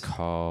started in a Gates?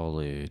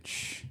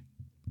 college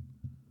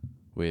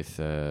with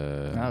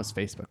That was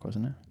Facebook,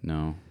 wasn't it?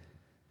 no.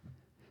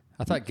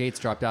 I thought Gates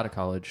dropped out of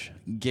college.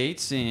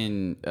 Gates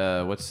and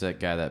what's that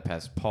guy that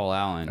passed? Paul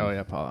Allen. Oh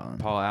yeah, Paul Allen.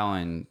 Paul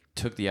Allen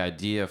took the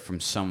idea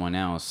from someone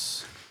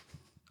else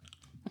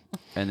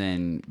and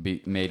then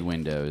made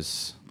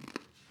Windows.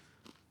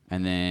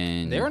 And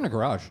then They were in a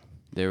garage.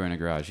 They were in a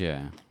garage,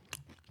 yeah.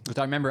 Because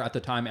I remember at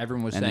the time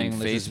everyone was And saying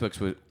then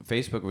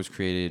Facebook was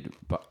created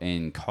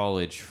in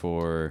college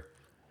for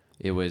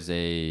it was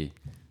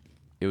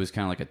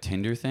kind of like a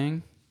Tinder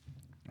thing.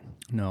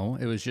 No,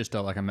 it was just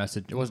like a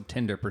message. It wasn't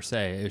Tinder per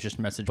se. It was just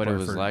a message. But it board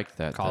was for like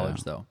that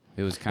college though.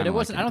 It was But kind it of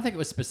wasn't. like I don't think it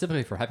was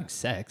specifically for having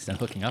sex and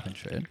hooking up and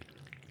shit.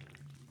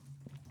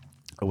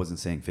 I wasn't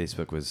saying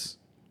Facebook was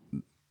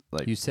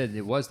like You said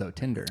it was though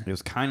Tinder. it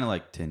was kind of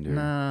like Tinder.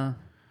 Nah.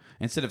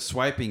 Instead of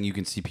swiping, you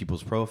can see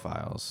people's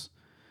profiles.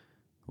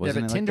 Yeah,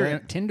 Wasn't but it Tinder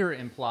like that? Tinder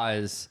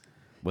implies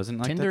Wasn't it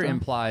like Tinder that, though?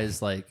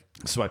 implies like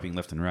Swiping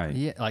left and right.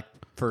 yeah, like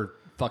for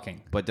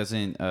fucking. But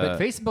doesn't But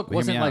Facebook hear me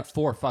wasn't out. like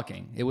for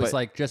fucking. It was But-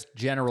 like just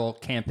general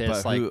campus.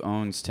 But Like, who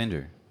owns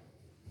Tinder?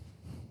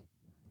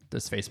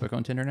 does Facebook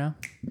own Tinder now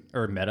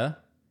or Meta?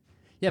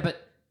 Yeah,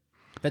 but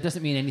that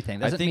doesn't mean anything.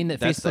 That I doesn't think mean that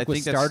that's- I Facebook was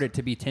think that's- started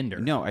to be Tinder.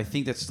 No, I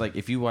think that's like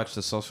if you watch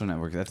The Social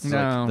Network, that's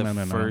No, like the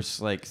no. first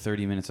like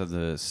 30 minutes of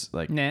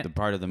Nah. the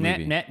part of the Nah,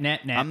 movie. nah.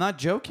 I'm not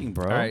joking,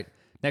 bro. All right,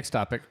 next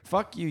topic.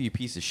 Fuck you, you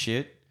piece of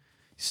shit.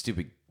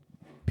 Stupid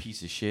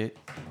piece of shit.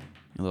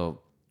 You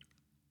little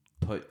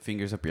put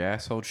fingers up your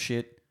asshole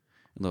shit.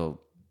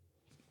 Little.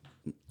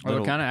 Well,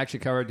 it kind of actually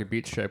covered your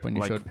beach trip when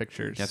you Like, showed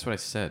pictures. That's what I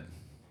said.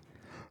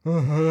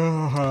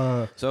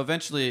 So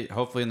eventually,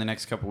 hopefully in the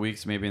next couple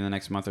weeks, maybe in the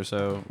next month or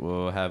so,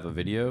 we'll have a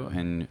video.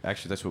 And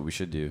actually, that's what we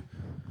should do.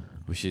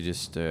 We should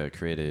just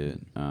create a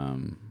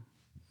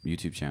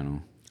YouTube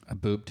channel. A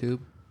boob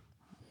tube.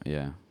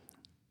 Yeah.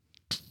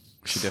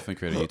 We should definitely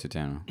create a YouTube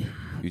channel. A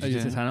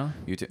YouTube channel?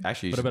 YouTube.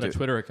 Actually, you What should about a do,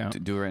 Twitter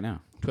account? Do it right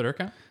now. Twitter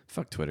account?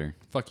 Fuck Twitter.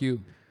 Fuck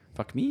you.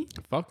 Fuck me.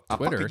 Fuck I'll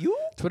fuck Twitter. you?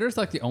 Twitter's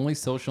like the only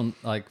social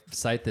like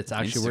site that's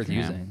actually worth Instagram.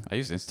 using. I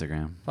use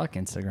Instagram. Fuck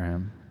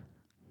Instagram.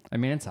 I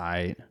mean, it's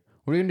alright.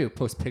 What are we gonna do?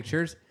 Post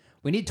pictures?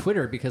 We need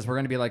Twitter because we're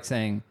gonna be like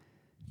saying,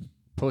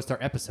 post our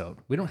episode.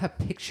 We don't have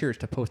pictures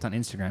to post on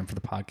Instagram for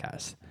the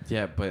podcast.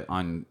 Yeah, but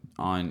on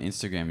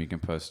Instagram you can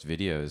post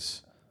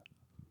videos.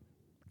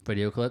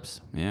 Video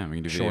clips. Yeah, we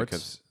can do video Shorts.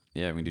 clips.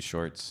 Yeah, we can do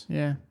shorts.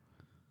 Yeah.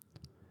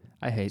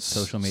 I hate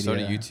social media. So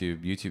do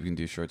YouTube. YouTube can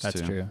do shorts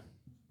That's too. true.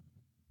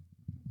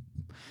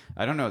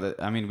 I don't know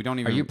that. I mean, we don't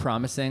Are even. you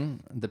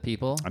promising the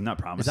people? I'm not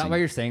Is promising. that why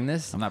you're saying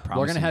this? I'm not We're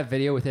promising. gonna have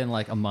video within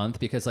like a month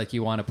because like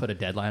you want to put a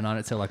deadline on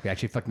it, so like we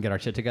actually fucking get our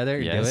shit together.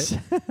 You Yes. do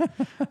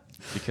it.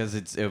 Because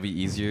it'll be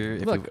easier.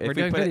 Look, we're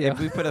doing video. If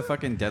we put a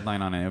fucking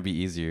deadline on it, it'll be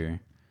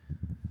easier.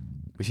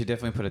 We should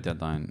definitely put a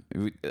deadline.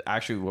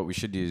 Actually, what we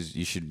should do is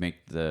you should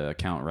make the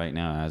account right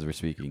now as we're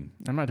speaking.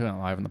 I'm not doing it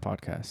live on the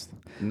podcast.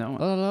 No,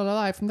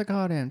 Live from the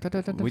garden.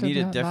 we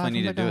definitely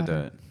need to do it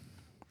though.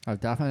 I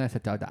definitely have to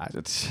do that.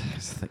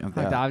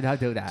 Dude,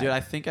 do that. I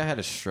think I had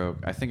a stroke.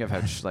 I think I've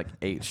had like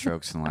 8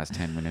 strokes in the last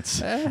 10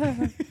 minutes.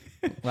 Well,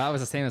 that was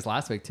the same as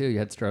last week too. You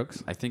had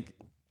strokes. I think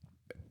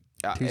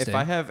Tuesday.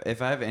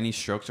 If I have any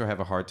strokes or have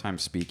a hard time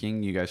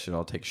speaking, you guys should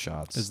all take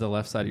shots. Is the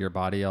left side of your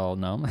body all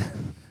numb?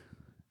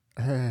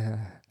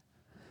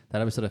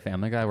 That episode of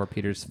Family Guy where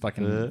Peter's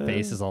fucking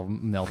face is all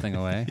melting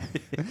away.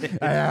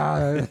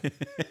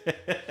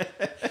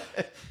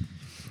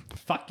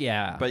 Fuck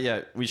yeah. But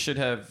yeah, we should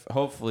have,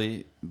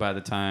 hopefully by the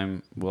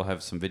time we'll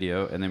have some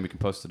video, and then we can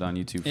post it on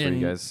YouTube for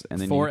you guys. And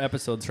then 4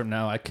 episodes from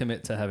now, I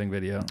commit to having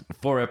video.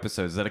 4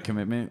 episodes. Is that a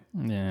commitment?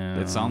 Yeah.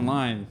 It's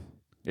online.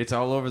 It's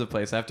all over the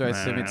place. After I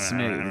submit,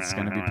 it's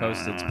going to be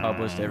posted. It's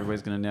published.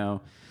 Everybody's going to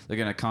know. They're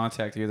going to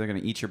contact you. They're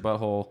going to eat your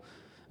butthole.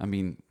 I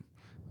mean...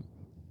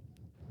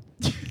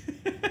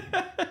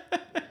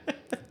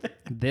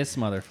 This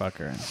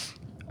motherfucker.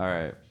 All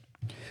right.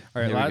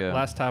 All right, Here we go.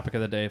 last topic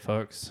of the day,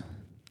 folks.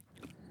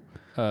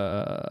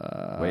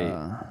 Wait.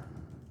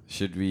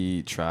 Should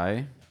we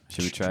try?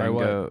 Should we try, Try and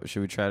what? go? Should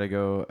we try to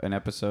go an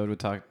episode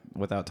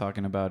without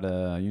talking about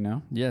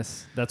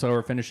Yes, that's why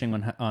we're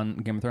finishing on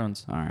Game of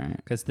Thrones. All right.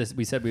 Because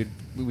we said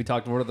we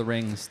talked Lord of the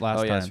Rings last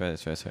Oh time. yeah,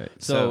 that's right.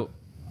 So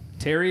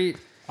Terry,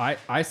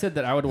 I said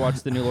that I would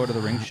watch the new Lord of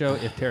the Rings show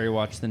if Terry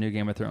watched the new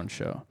Game of Thrones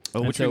show. Oh,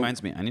 And which so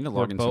reminds me, I need to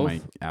log into both-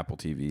 my Apple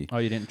TV. Oh,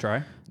 you didn't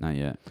try? Not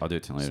yet. I'll do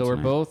it later. So we're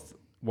tonight. both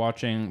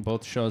watching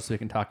both shows so we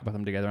can talk about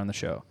them together on the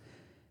show.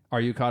 Are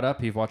you caught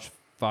up? You've watched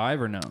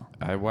 5 or no?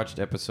 I watched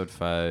episode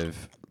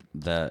 5.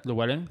 That The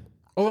wedding?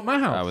 Oh, at my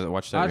house. I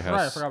watched at your That's right,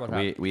 I house. forgot about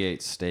that. We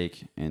ate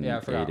steak and Yeah,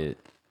 I forgot. ate it.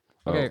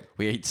 Okay. Oh,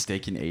 we ate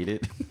steak and ate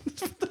it.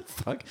 What the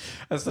fuck?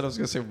 I said I was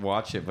gonna say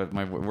watch it, but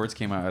my words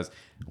came out as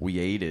we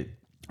ate it.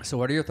 So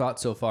what are your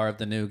thoughts so far of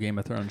the new Game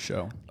of Thrones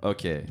show?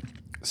 Okay,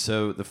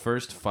 so the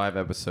first 5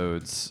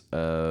 episodes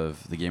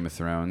of the Game of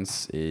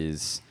Thrones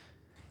is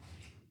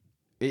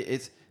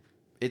it's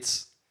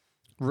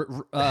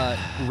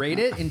Rate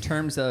it in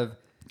terms of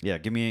yeah.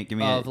 Give me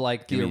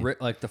like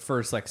the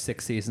first like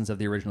 6 seasons of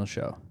the original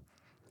show.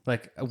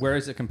 Like where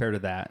is it compared to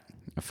that?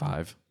 a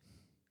 5.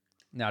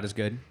 Not as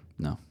good.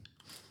 No,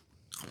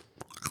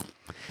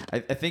 I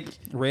think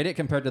Rate it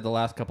compared to the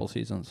last couple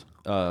seasons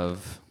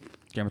of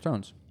Game of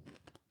Thrones.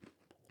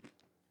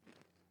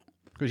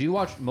 Because you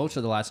watched most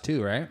of the last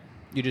 2, right?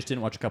 You just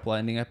didn't watch a couple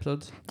ending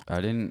episodes. I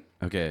didn't.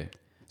 Okay,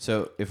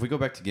 so if we go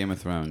back to Game of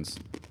Thrones,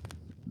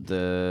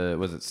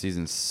 was it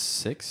season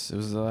 6? It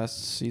was the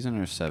last season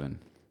or 7?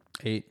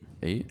 8.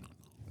 8.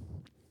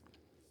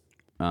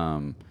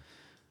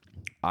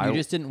 You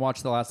just didn't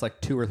watch the last like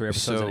 2 or 3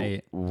 episodes so in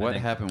 8. what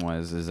happened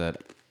is that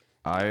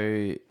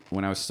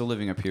when I was still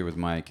living up here with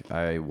Mike,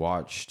 I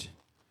was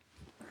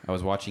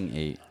watching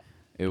 8.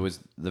 It was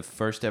the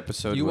first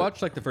episode. You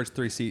watched like the first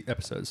 3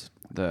 episodes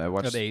I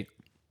watched of 8.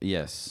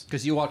 Yes.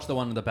 Because you watched the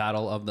one of the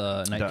Battle of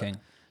the Night King.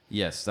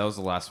 Yes, that was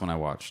the last one I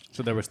watched.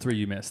 So there was 3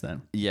 you missed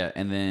then. Yeah,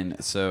 and then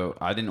so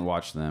I didn't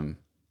watch them.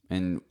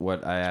 And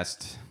what I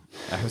asked,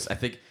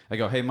 I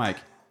go, hey Mike,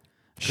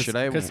 should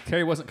I? Because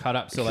Carrie wasn't caught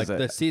up, so like Because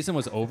the season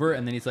was over,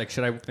 and then he's like,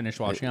 "Should I finish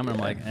watching them?" And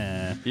I'm like,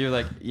 "Eh." You're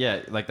like,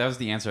 yeah, like that was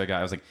the answer I got.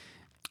 I was like,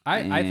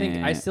 I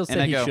think I still And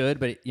say I he go, should,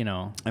 but you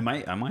know, I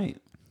might. I might.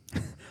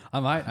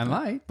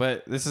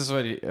 But this is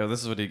what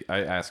I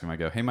ask him. I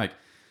go, hey Mike.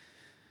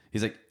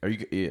 He's like,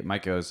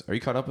 Mike goes, are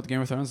you caught up with Game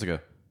of Thrones? I go,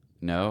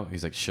 no.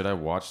 He's like, should I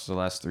watch the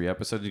last 3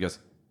 episodes? He goes,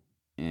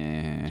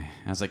 I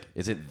was like,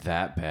 is it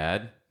that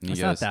bad? And he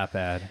It's goes, not that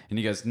bad, And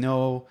he goes,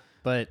 no,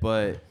 but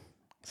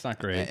it's not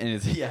great. And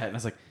it's and I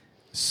was like,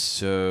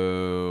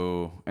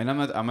 so. And I'm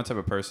a type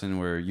of person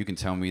where you can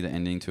tell me the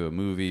ending to a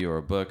movie or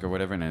a book or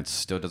whatever, and it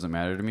still doesn't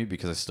matter to me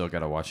because I still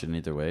gotta watch it in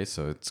either way.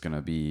 So it's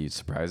gonna be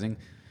surprising,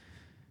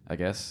 I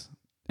guess,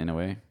 in a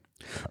way.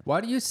 Why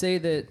do you say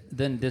that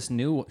then this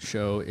new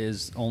show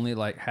is only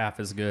like half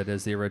as good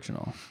as the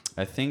original?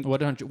 I think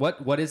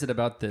What is it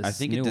about this? I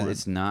think new one?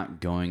 it's not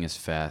going as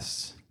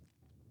fast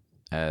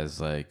as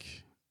like.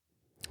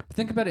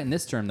 Think about it in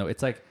this term though.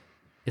 It's like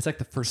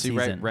the first See,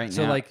 season. right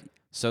so now. like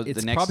So it's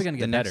the next, probably gonna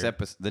get better,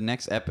 the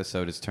next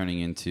episode is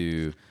turning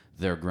into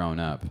they're grown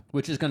up.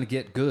 which is going to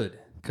get good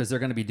because they're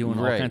going to be doing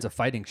all Right. kinds of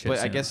fighting shit. But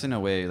I soon. guess in a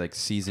way, like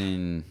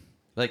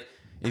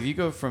if you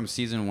go from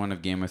season 1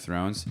 of Game of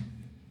Thrones,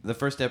 the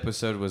first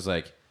episode was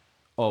like,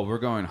 oh, we're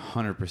going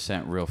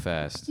 100% real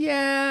fast.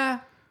 yeah.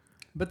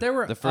 But there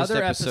were The first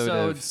other episode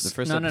episodes.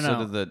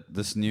 of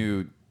this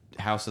new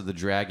House of the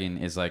Dragon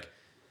is like,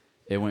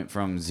 it went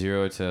from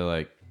 0 to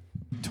like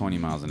 20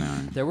 miles an hour.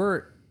 There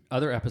were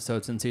other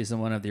episodes in season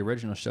 1 of the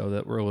original show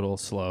that were a little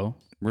slow.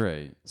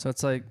 Right. So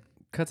it's like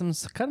cut them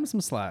some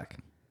slack.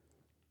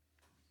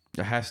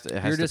 It has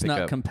to. You're just pick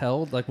not up.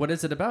 compelled. Like, what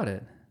is it about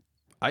it?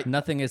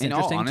 Nothing is in all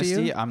interesting honesty,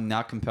 to you I'm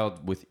not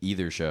compelled with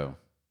either show.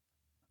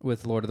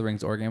 with Lord of the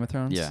Rings or Game of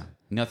Thrones. Yeah,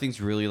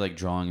 nothing's really like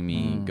drawing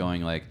me,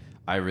 going like,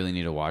 I really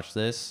need to watch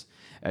this.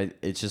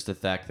 It's just the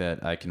fact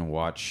that I can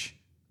watch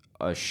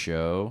a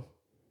show.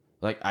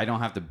 Like, I don't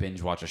have to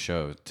binge watch a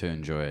show to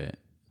enjoy it.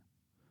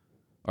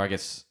 Or I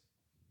guess,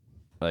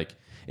 like,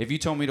 if you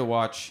told me to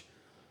watch,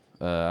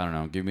 I don't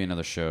know, give me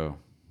another show.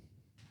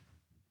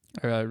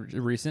 A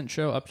recent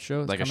show,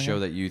 Like a show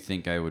that you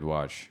think I would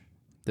watch.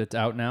 that's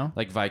out now.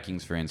 Like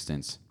Vikings, for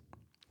instance.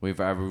 We've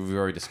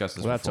already discussed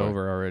this. Well, that's before.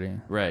 over already.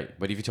 Right,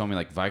 but if you told me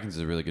like Vikings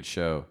is a really good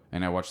show,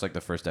 and I watched like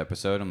the first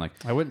episode, I'm like,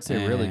 I wouldn't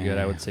say really good.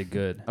 I would say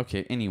good.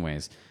 okay.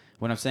 Anyways,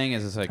 what I'm saying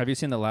is, it's like Have you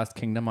seen The Last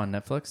Kingdom on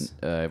Netflix?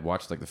 I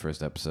watched like the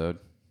first episode.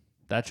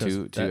 That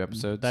show's, Two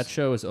episodes. That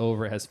show is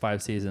over. It has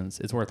 5 seasons.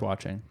 It's worth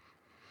watching.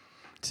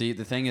 See,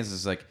 the thing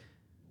is like,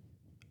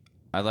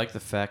 I like the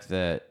fact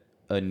that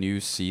a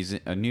new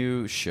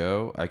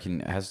show,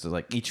 has to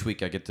like each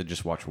week I get to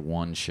just watch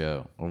one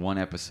show or one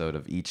episode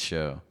of each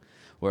show,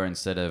 where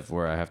instead of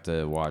where I have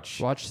to watch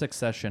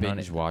Succession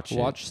binge on watch it.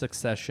 Watch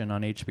Succession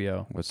on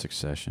HBO. What's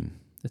Succession?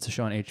 It's a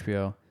show on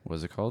HBO. What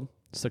is it called?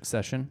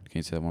 Succession. Can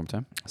you say that one more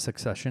time?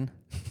 Succession.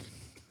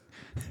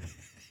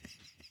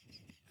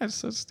 That's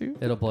so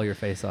stupid. It'll blow your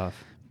face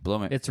off. Blow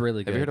me. It's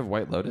really good. Have you heard of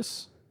White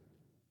Lotus?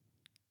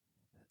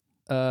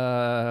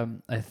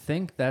 I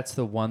think that's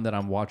the one that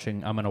I'm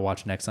watching. I'm gonna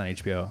watch next on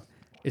HBO.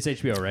 It's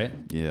HBO, right?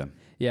 Yeah.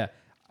 Yeah.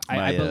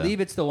 I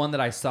believe it's the one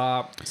that I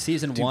saw.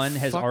 Season 1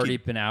 has already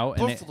been out.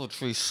 And Buffalo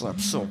Trace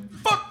slaps so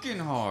fucking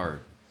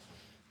hard.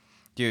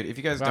 Dude, if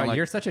you guys don't like...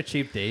 you're such a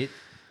cheap date.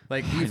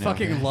 Like, you I know,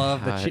 fucking man.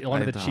 love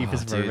one of the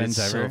cheapest dude, bourbons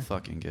it's ever. so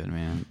fucking good,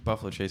 man.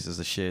 Buffalo Trace is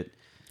the shit.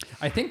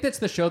 I think that's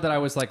the show that I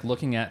was like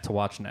looking at to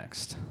watch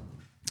next.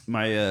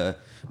 My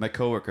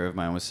coworker of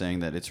mine was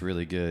saying that it's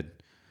really good.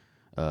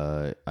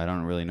 I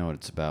don't really know what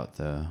it's about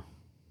though.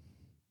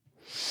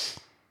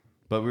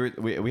 But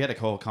we had a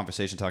whole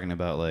conversation talking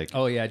about like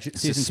Oh yeah,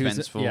 season 2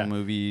 suspenseful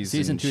movies.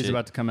 Season and 2 is shit.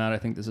 about to come out. I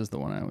think this is the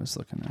one I was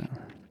looking at.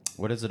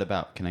 What is it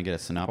about? Can I get a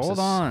synopsis? Hold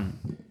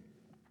on.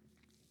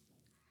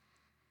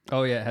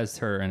 Oh yeah, it has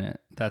her in it.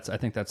 I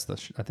think that's the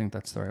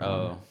right one.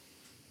 Oh.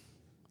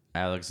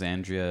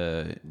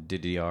 Alexandria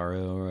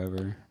Daddario or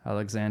whatever.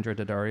 Alexandra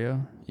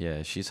Daddario.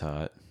 Yeah, she's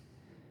hot.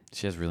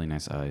 She has really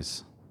nice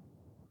eyes.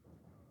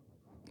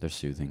 They're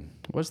soothing.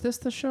 Was this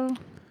the show?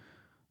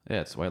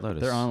 Yeah, it's White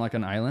Lotus. They're on like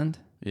an island.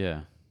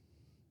 Yeah.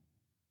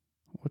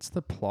 What's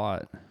the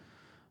plot?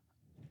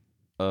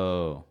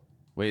 Oh.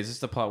 Wait, is this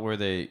the plot where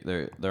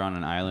they're on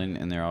an island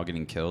and they're all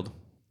getting killed?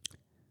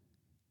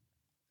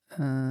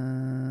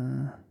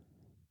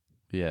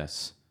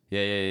 Yes.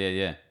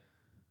 Yeah.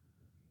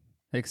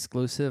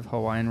 Exclusive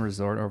Hawaiian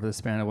resort over the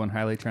span of one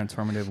highly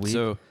transformative week.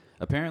 So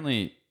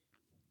apparently,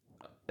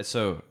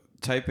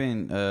 type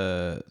in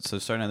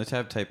start another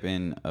tab. Type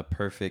in a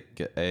perfect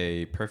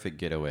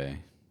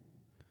getaway.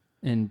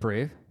 In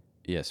Brave.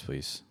 Yes,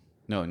 please.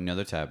 No,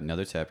 another tab.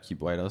 Keep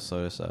White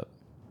Lotus up.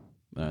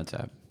 Another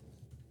tab.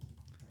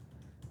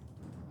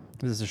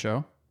 Is this a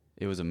show?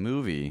 It was a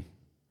movie,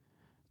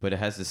 but it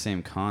has the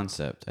same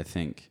concept, I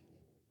think,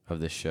 of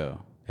this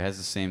show. It has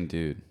the same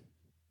dude.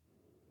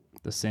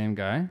 The same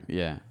guy?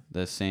 Yeah,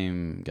 the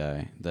same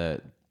guy.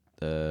 That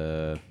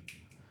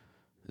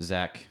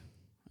Zach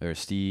or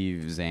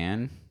Steve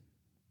Zahn.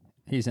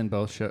 He's in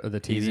both the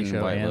TV He's in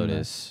show White and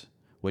Lotus.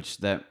 Which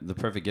the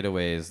perfect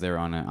getaway is they're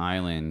on an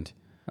island.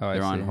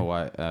 They're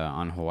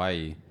on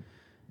Hawaii,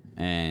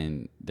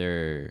 and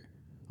they're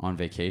on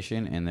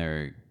vacation, and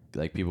they're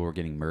like people were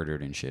getting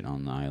murdered and shit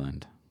on the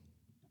island.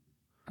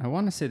 I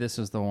want to say this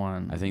was the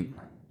one. I think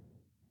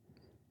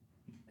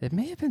it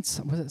may have been.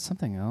 Was it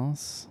something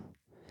else?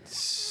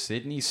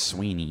 Sydney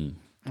Sweeney.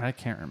 I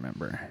can't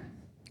remember.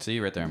 See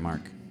you right there,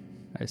 Mark.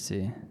 I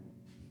see.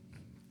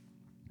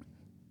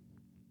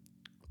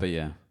 But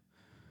yeah,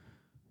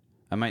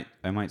 I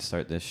might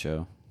start this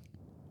show.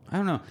 I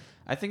don't know.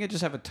 I think I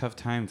just have a tough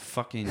time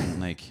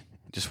fucking like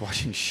just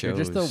watching shows. You're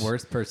just the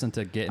worst person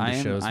to get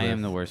into shows. I with.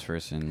 am the worst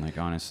person. Like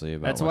honestly,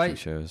 about watching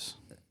shows.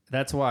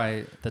 That's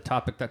why the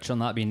topic that shall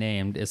not be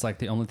named is like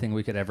the only thing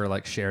we could ever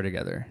like share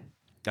together.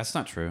 That's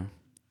not true.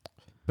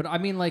 But I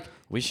mean, like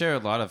we share a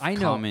lot of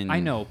common. I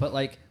know, but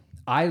like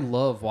I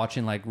love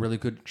watching like really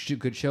good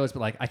shows, but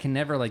like I can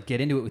never like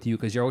get into it with you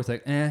because you're always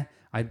like,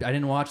 I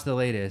didn't watch the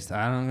latest.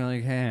 I don't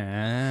really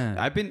care.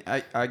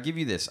 I give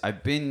you this.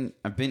 I've been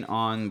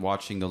on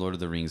watching The Lord of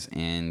the Rings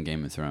and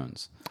Game of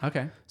Thrones.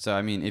 Okay. So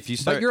I mean, if you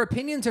start, but your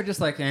opinions are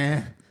just like,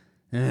 I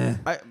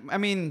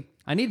mean,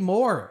 I need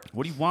more.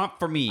 What do you want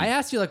from me? I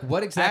asked you like,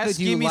 what exactly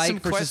do you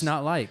like versus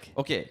not like?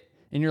 Okay.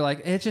 And you're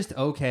like, it's just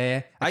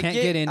okay. I can't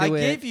get into it. I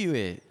gave you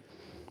it.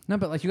 No,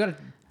 but like you got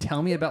to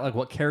tell me about like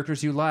what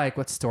characters you like,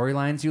 what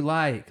storylines you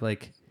like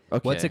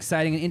what's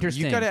exciting and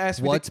interesting. You got to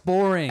ask me what's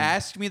boring.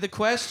 Ask me the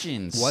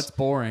questions. What's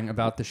boring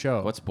about the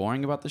show? What's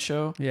boring about the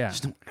show? Yeah.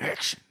 There's no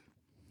action.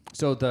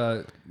 So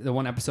the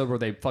one episode where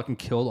they fucking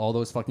killed all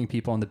those fucking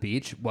people on the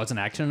beach wasn't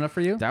action enough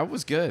for you? That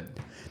was good.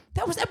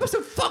 That was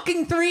episode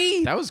fucking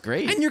 3. That was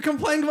great. And you're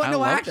complaining about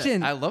no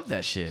action. I love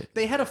that shit.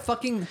 They had a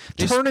fucking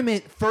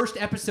tournament first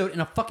episode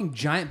and a fucking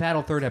giant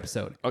battle third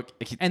episode.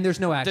 Okay. And there's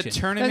no action. The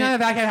tournament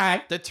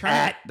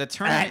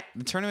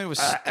was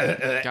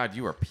God,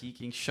 you are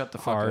peeking. Shut the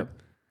fuck up.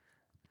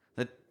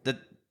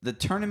 The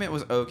tournament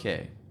was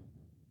okay.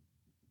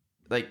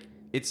 Like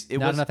it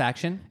not was enough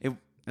action?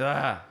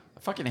 I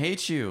fucking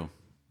hate you.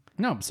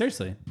 No,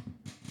 seriously.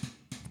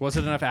 Was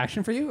it enough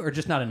action for you or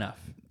just not enough?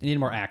 You need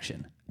more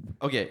action.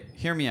 Okay,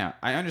 hear me out.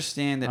 I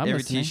understand that I'm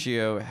every listening. TV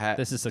show has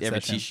This is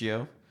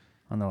Succession.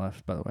 on the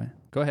left, by the way.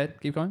 Go ahead.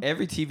 Keep going.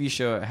 Every TV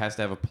show has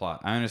to have a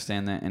plot. I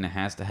understand that, and it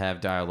has to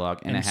have dialogue,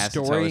 and it has to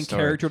tell story a and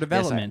story. character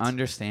development. Yes, I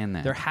understand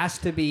that. There has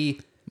to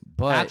be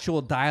But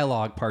actual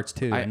dialogue parts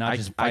too, and not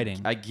just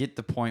fighting. I get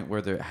the point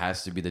where there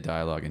has to be the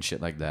dialogue and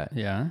shit like that.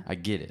 Yeah. I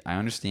get it. I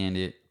understand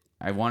it.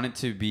 I want it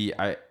to be.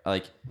 I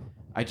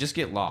just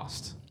get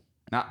lost.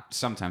 Not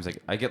sometimes.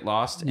 I get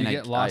lost. You and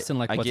get lost in,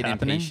 like, I what's get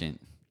happening?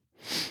 impatient.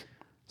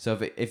 So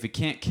if it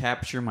can't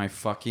capture my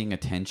fucking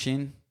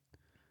attention,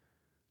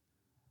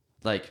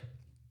 like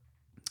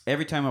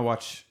every time I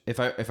watch, if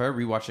I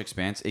rewatch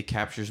Expanse, it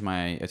captures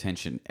my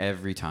attention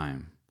every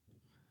time.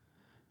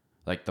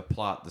 Like the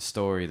plot, the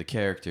story, the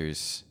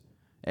characters,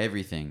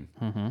 everything.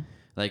 Mm-hmm.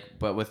 Like,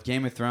 but with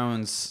Game of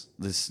Thrones,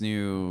 this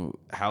new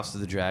House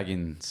of the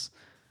Dragons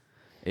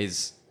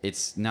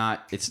it's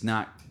not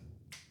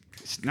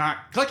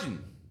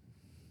clicking.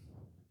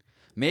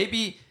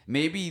 Maybe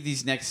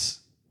these next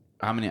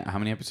how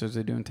many episodes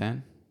are they doing?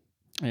 10?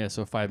 Yeah,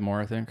 so 5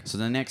 more, I think. So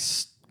the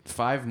next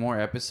 5 more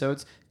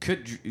episodes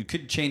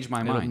could change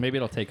my mind. Maybe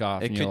it'll take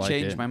off. It and could you'll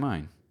change like it. my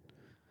mind.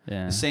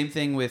 Yeah. The same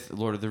thing with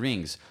Lord of the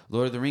Rings.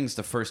 Lord of the Rings,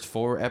 the first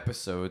 4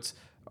 episodes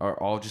are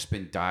all just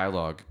been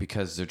dialogue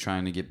because they're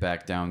trying to get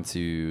back down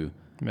to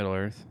Middle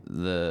Earth.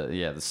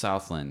 the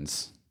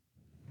Southlands.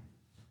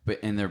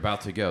 And they're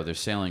about to go. They're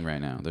sailing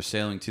right now. They're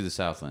sailing to the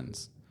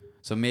Southlands.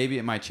 So maybe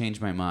it might change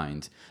my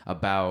mind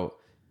about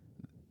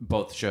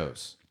both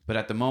shows. But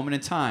at the moment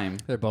in time,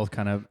 They're both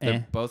kind of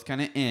they're both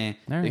kind of All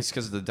right. It's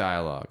because of the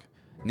dialogue.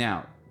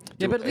 Now,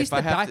 Yeah, but at least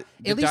the dialogue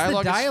is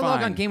dialogue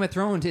on fine. Game of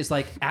Thrones is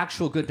like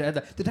actual good.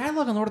 The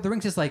dialogue on Lord of the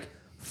Rings is like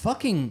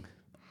fucking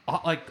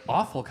like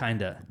awful,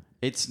 kind of.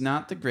 It's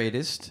not the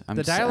greatest.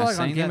 The dialogue on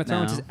saying Game that of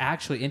Thrones now. is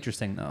actually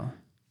interesting, though.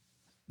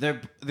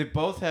 They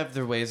both have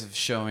their ways of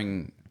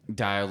showing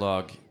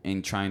dialogue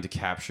and trying to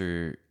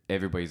capture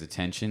everybody's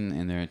attention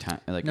in their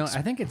No,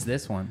 I think it's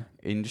this one.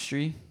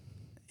 industry,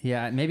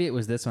 Yeah, maybe it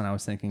was this one I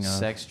was thinking of.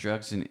 sex,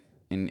 drugs, and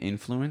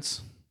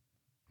influence.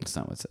 That's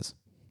not what it says.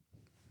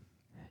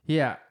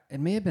 Yeah, it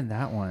may have been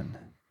that one.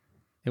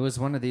 It was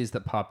one of these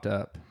that popped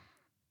up.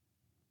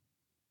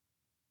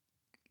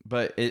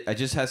 But it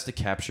just has to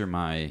capture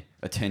my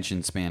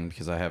attention span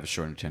because I have a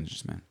short attention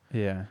span.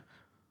 Yeah.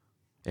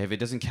 If it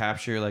doesn't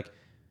capture, like,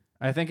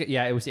 I think,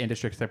 it was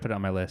Industry because I put it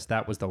on my list.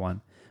 That was the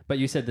one. But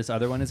you said this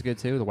other one is good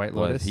too, the White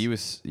Lotus?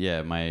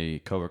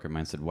 My coworker of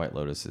mine said White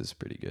Lotus is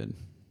pretty good.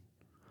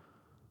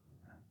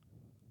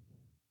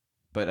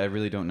 But I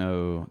really don't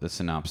know the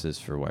synopsis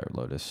for White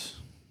Lotus.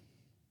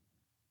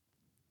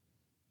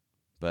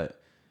 But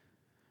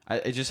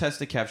it just has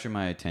to capture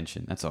my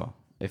attention. That's all.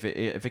 If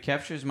it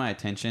captures my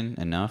attention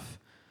enough,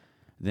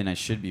 then I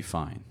should be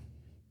fine.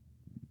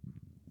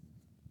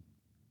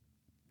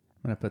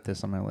 I'm going to put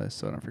this on my list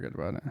so I don't forget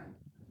about it.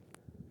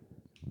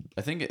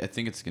 I think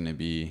it's gonna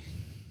be.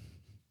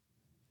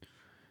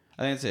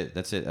 I think that's it.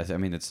 That's it. I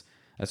mean, that's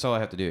all I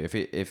have to do.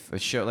 If a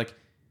show, like,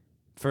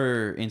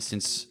 for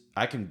instance,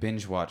 I can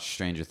binge watch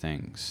Stranger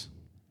Things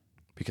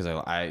because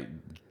you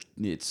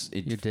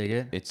dig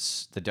it?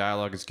 It's the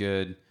dialogue is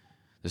good,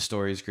 the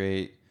story is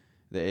great,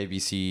 the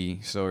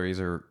ABC stories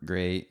are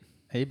great.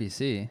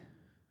 ABC?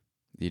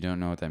 You don't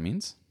know what that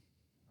means?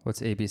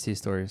 What's ABC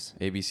Stories?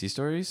 ABC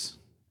stories?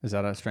 Is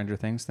that a Stranger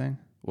Things thing?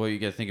 Well, you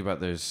got to think about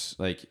there's,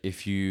 like,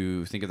 if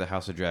you think of the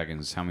House of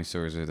Dragons, how many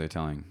stories are they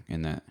telling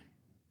in that?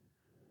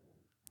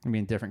 I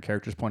mean, different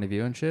characters' point of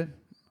view and shit?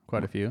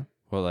 Quite a few.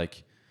 Well,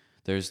 like,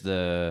 there's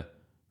the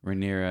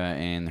Rhaenyra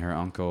and her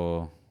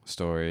uncle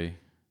story.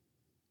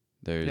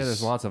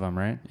 There's lots of them,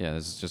 right? Yeah,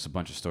 there's just a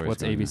bunch of stories.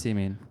 What's going ABC on.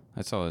 mean?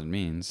 That's all it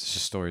means. It's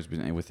just stories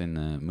within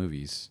the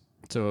movies.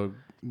 So,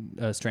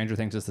 Stranger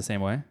Things is the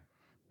same way?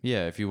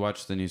 Yeah, if you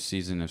watch the new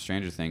season of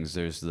Stranger Things,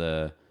 there's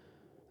the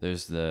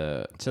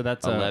So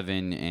that's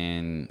 11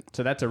 and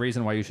So that's a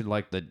reason why you should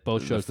like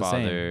both shows the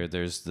father. same.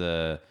 There's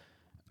the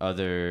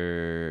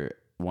other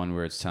one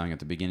where it's telling at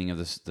the beginning of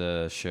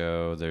the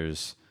show.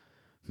 There's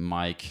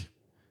Mike.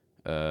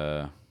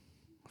 I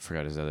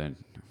forgot his other.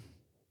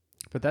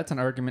 But that's an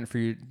argument for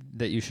you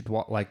that you should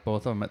like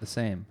both of them at the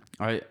same,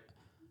 right?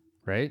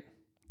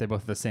 They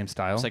both have the same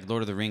style. It's like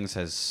Lord of the Rings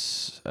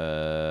has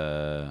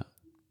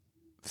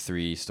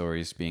 3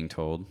 stories being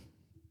told.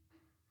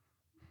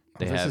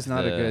 This is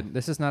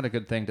not a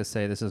good thing to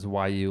say. This is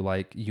why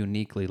you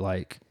uniquely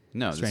like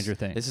Stranger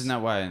Things. This is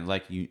not why I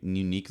like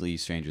uniquely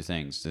Stranger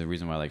Things. The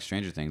reason why I like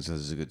Stranger Things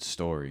is it's a good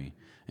story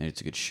and it's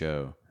a good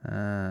show.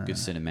 Good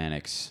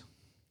cinematics.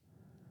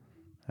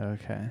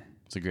 Okay.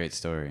 It's a great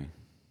story.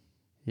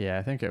 Yeah,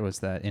 I think it was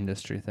that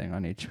Industry thing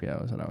on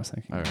HBO is what I was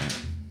thinking. All right.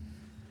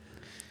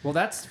 Well,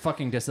 that's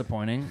fucking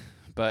disappointing.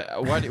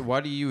 But why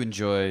do you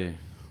enjoy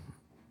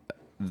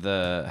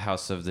the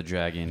House of the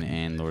Dragon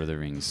and Lord of the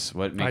Rings?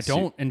 What makes I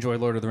don't enjoy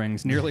Lord of the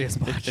Rings nearly as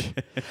much.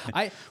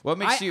 What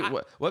makes you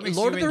Lord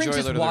enjoy of the Rings Lord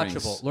of the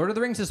watchable. Rings? Lord of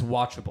the Rings is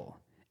watchable.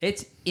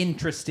 It's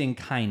interesting,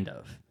 kind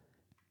of,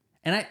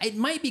 and it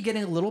might be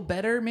getting a little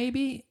better,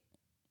 maybe,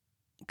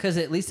 because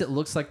at least it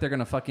looks like they're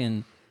gonna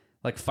fucking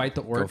fight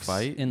the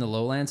orcs in the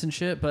lowlands and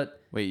shit.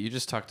 But wait, you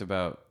just talked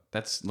about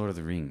that's Lord of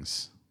the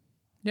Rings.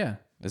 yeah,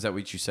 Is that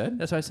what you said?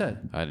 That's what I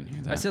said. I didn't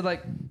hear that. I said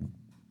like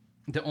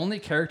the only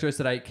characters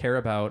that I care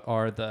about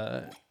are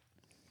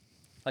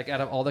like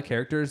out of all the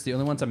characters, the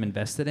only ones I'm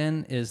invested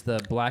in is the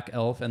black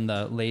elf and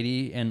the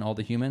lady and all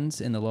the humans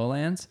in the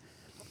lowlands.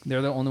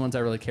 They're the only ones I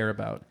really care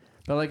about.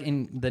 But like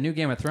in the new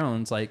Game of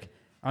Thrones, like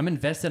I'm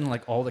invested in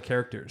like all the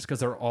characters because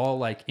they're all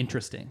like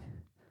interesting.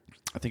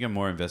 I think I'm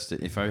more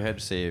invested. If I had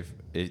to say,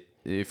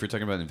 if we're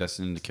talking about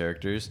investing in the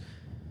characters,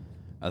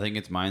 I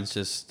think mine's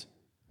just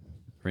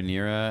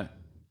Rhaenyra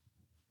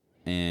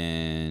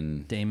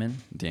and Damon.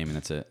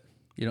 That's it.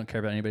 You don't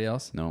care about anybody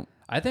else? No.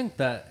 I think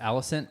that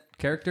Alicent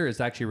character is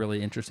actually a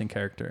really interesting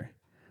character.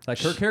 Like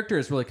her character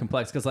is really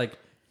complex because like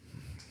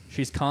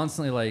she's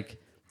constantly like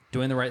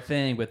doing the right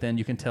thing, but then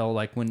you can tell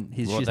like when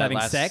she's having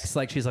sex,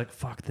 like she's like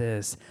fuck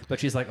this, but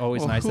she's like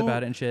always nice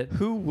about it and shit.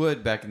 Who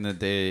would back in the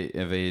day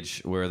of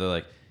age where they're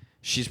like,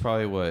 she's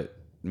probably what,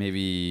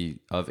 maybe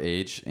of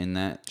age in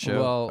that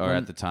show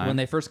at the time when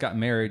they first got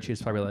married, she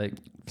was probably like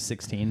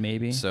 16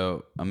 maybe.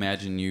 So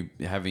imagine you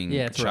having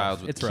a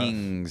child with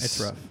kings. It's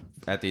rough.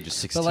 At the age of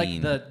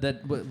 16. But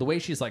like the way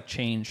she's like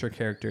changed her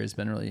character has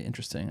been really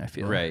interesting, I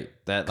feel. Right.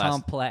 That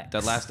complex.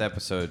 That last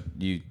episode,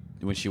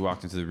 when she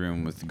walked into the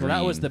room with Green. Well,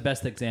 that was the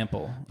best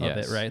example of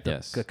it, right?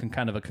 Yes.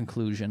 Kind of a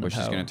conclusion. Where of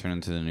she's how going to turn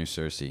into the new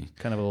Cersei.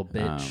 Kind of a little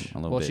bitch.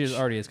 Well, she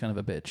already is kind of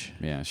a bitch.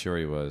 Yeah, she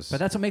already was.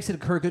 But that's what makes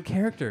it her a good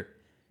character.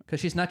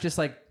 Because she's not just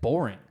like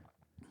boring.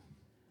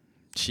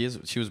 She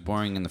was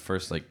boring in the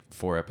first like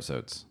 4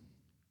 episodes.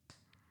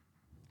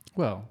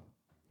 Well.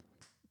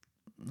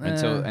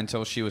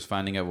 Until she was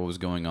finding out what was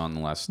going on in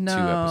the last 2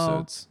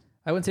 episodes.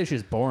 I wouldn't say she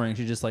was boring.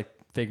 She's just like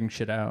figuring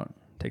shit out.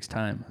 Takes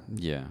time.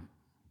 Yeah.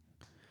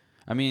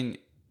 I mean,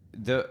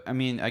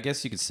 I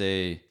guess you could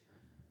say,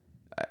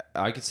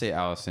 I could say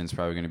Alicent's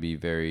probably going to be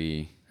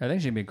very. I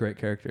think she'd be a great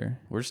character.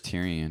 Where's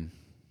Tyrion?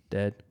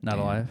 Dead, not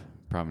alive.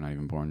 Probably not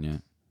even born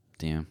yet.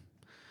 Damn.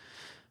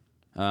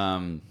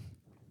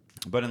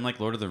 But in like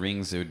Lord of the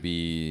Rings, it would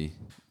be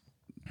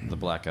the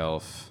Black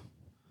Elf.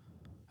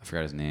 I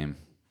forgot his name.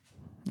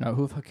 No,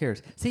 who the fuck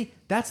cares? See,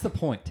 that's the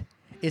point.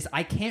 Is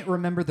I can't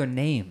remember their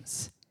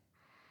names.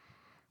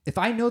 If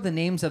I know the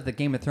names of the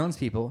Game of Thrones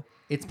people,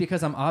 it's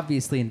because I'm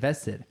obviously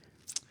invested.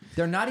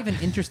 They're not even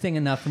interesting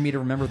enough for me to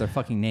remember their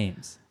fucking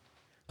names.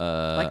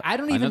 Like I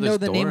don't even know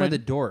the name of the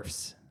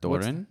dwarfs.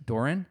 Doran?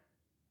 Doran?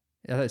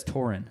 I thought it's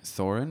Torin.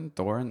 Thorin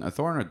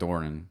or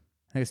Doran?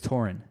 I think it's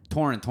Torin.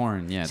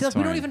 Torin. Yeah, See, like,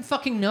 we don't even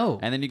fucking know.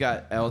 And then you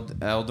got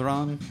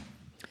Eldron.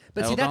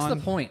 But see, that's the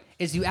point.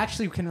 Is you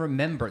actually can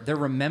remember. They're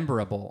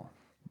rememberable.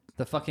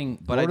 The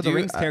fucking Lord of the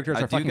Rings characters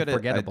are fucking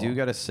forgettable. I do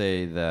gotta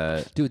say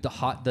that, dude,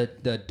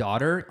 the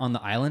daughter on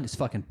the island is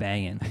fucking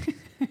banging.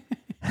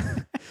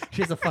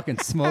 She has a fucking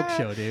smoke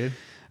show, dude.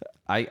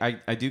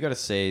 I do gotta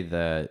say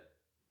that,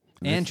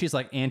 and she's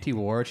like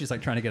anti-war. She's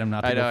like trying to get him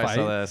not to go fight.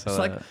 I saw that.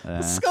 Like,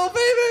 let's go,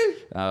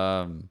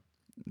 baby.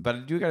 But I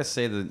do gotta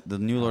say the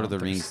new Lord of the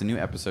Rings, the new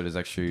episode is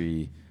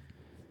actually,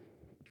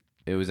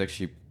 it was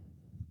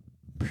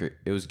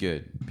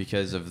good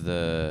because of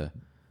the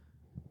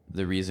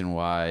reason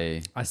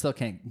why. I still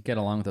can't get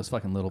along with those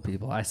fucking little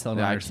people. I still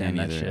don't understand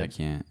that shit. I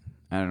can't.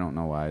 I don't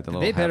know why.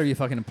 They better be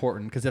fucking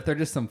important because if they're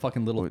just some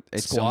fucking little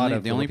squad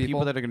of the only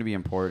people that are going to be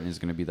important is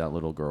going to be that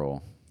little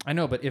girl. I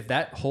know, but if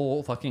that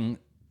whole fucking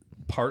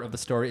part of the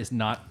story is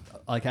not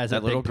like has that a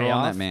big little girl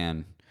payoff, and that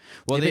man.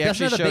 Well, if they it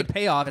doesn't actually have a showed big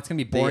payoff, it's gonna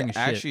be boring as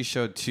shit. They actually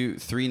showed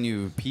 3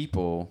 new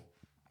people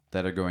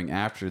that are going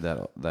after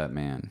that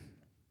man.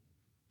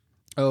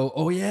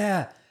 Oh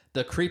yeah,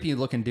 the creepy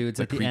looking dudes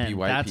at the creepy end.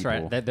 white That's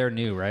people. right. They're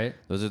new, right?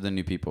 Those are the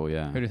new people.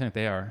 Yeah. Who do you think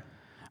they are?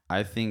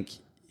 I think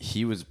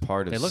he was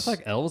part of. They look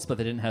like elves, but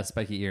they didn't have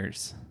spiky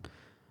ears.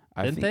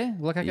 Didn't they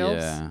look like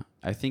elves? Yeah,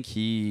 I think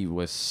he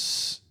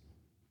was.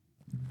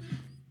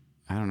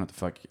 I don't know what the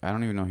fuck. I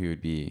don't even know who he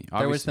would be.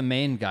 There was the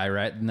main guy,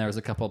 right? And there was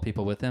a couple of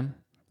people with him.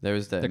 There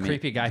was the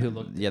creepy guy who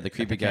looked. Yeah, the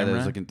creepy guy that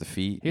was looking at the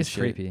feet. He was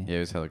creepy. Yeah, he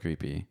was hella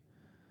creepy.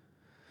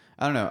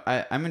 I don't know.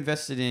 I'm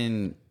invested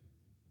in,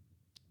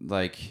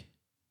 like,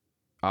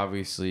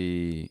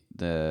 obviously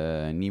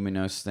the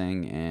Numenos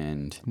thing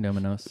and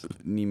Numenos.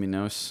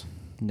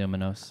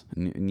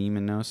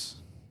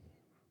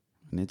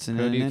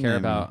 Who do you care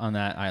about on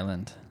that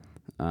island?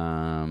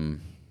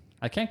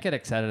 I can't get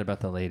excited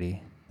about the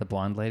lady, the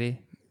blonde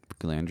lady.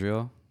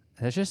 Galadriel.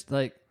 It's just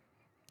like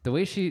the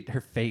way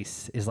her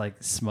face is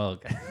like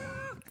smug.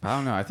 I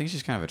don't know. I think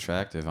she's kind of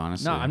attractive,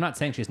 honestly. No, I'm not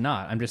saying she's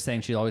not. I'm just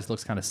saying she always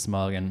looks kind of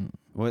smug and.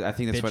 Well, I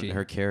think that's bitchy. what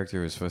her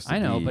character was supposed to be. I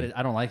know, but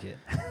I don't like it.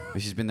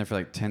 But she's been there for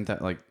like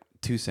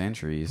 2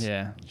 centuries.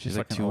 Yeah, she's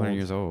like 200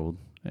 years old.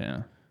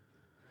 Yeah,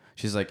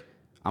 she's like,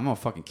 I'm gonna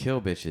fucking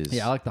kill bitches.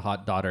 Yeah, I like the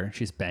hot daughter.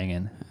 She's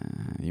banging.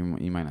 You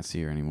might not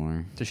see her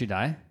anymore. Does she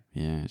die?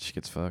 Yeah, she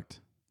gets fucked.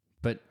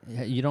 But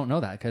you don't know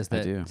that because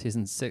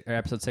season 6 or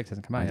episode 6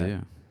 hasn't come out yet. I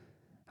do.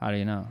 How do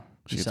you know?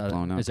 She gets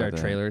blown up. Is there a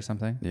trailer or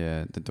something?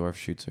 Yeah, the dwarf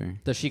shoots her.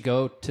 Does she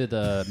go to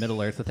the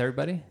Middle Earth with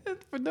everybody?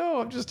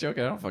 No, I'm just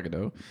joking. I don't fucking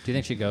know. Do you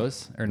think she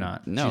goes or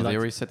not? No, they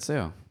already set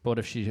sail. But what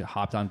if she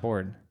hopped on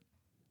board?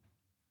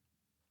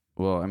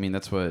 Well, I mean,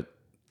 that's what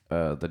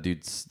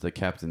the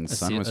captain's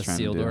son was trying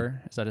to do.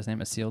 Isildur. Is that his name?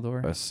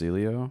 Isildur?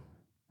 Acilio?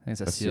 I think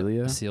it's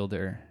Acelia?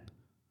 Isildur.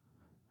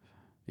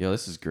 Yo,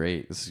 this is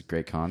great. This is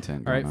great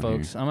content. All right, going on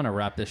folks. I'm gonna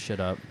wrap this shit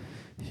up.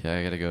 Here. Yeah,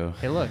 I gotta go.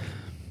 Hey, look.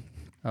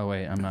 Oh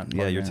wait, I'm not.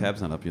 Yeah, your plugged in.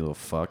 tab's not up, you little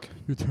fuck.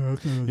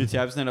 Your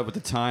tab's not up at the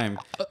time,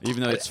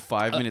 even though it's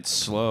 5 minutes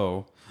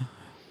slow.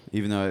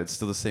 Even though it's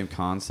still the same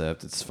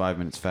concept, it's 5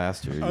 minutes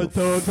faster. You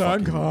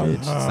fucking bitch.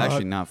 It's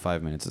actually not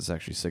 5 minutes. It's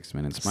actually 6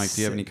 minutes. Mike,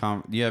 do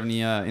you have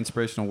any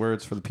inspirational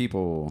words for the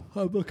people?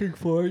 I'm looking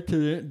forward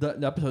to the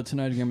episode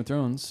tonight of Game of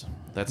Thrones.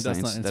 That's not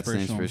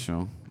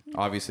inspirational.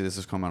 Obviously, this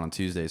is coming out on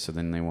Tuesday, so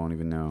then they won't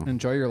even know.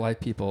 Enjoy your life,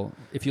 people.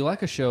 If you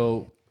like a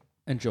show,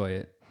 enjoy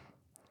it.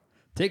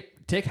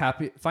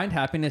 Find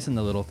happiness in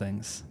the little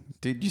things.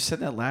 Dude, you said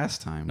that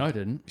last time. No, I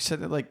didn't. You said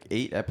that like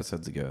 8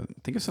 episodes ago.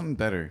 Think of something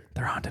better.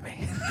 They're on to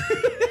me.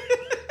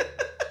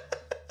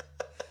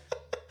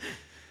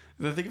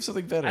 Think of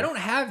something better. I don't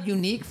have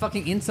unique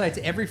fucking insights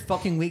every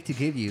fucking week to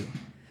give you.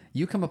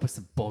 You come up with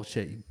some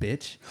bullshit, you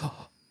bitch.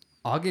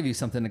 I'll give you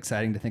something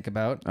exciting to think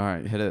about. All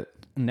right, hit it.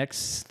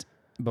 Next,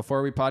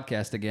 before we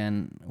podcast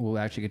again, we'll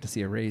actually get to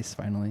see a race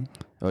finally.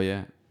 Oh,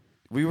 yeah.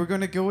 We were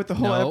going to go with the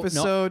whole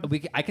episode. No,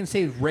 I can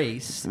say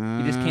race.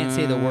 You just can't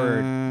say the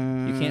word.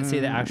 You can't say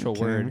the actual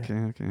word.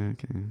 Okay.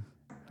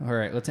 All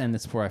right, let's end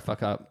this before I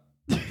fuck up.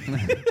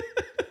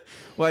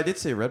 Well, I did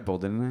say Red Bull,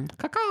 didn't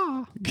I?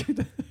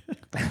 Caca.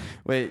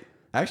 Wait,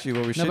 actually,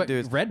 what we should do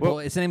is... Red Bull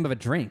is the name of a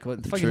drink.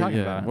 What the fuck are you talking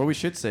about? What we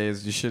should say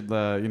is you should,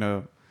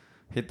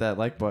 hit that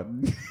like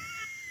button.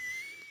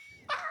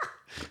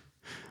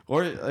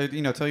 Or,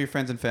 tell your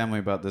friends and family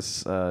about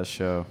this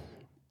show.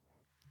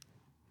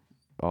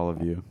 All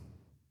of you.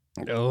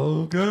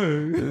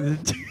 Okay.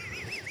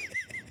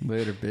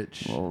 Later,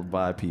 bitch. Well,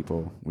 bye,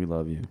 people. We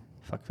love you.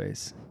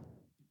 Fuckface.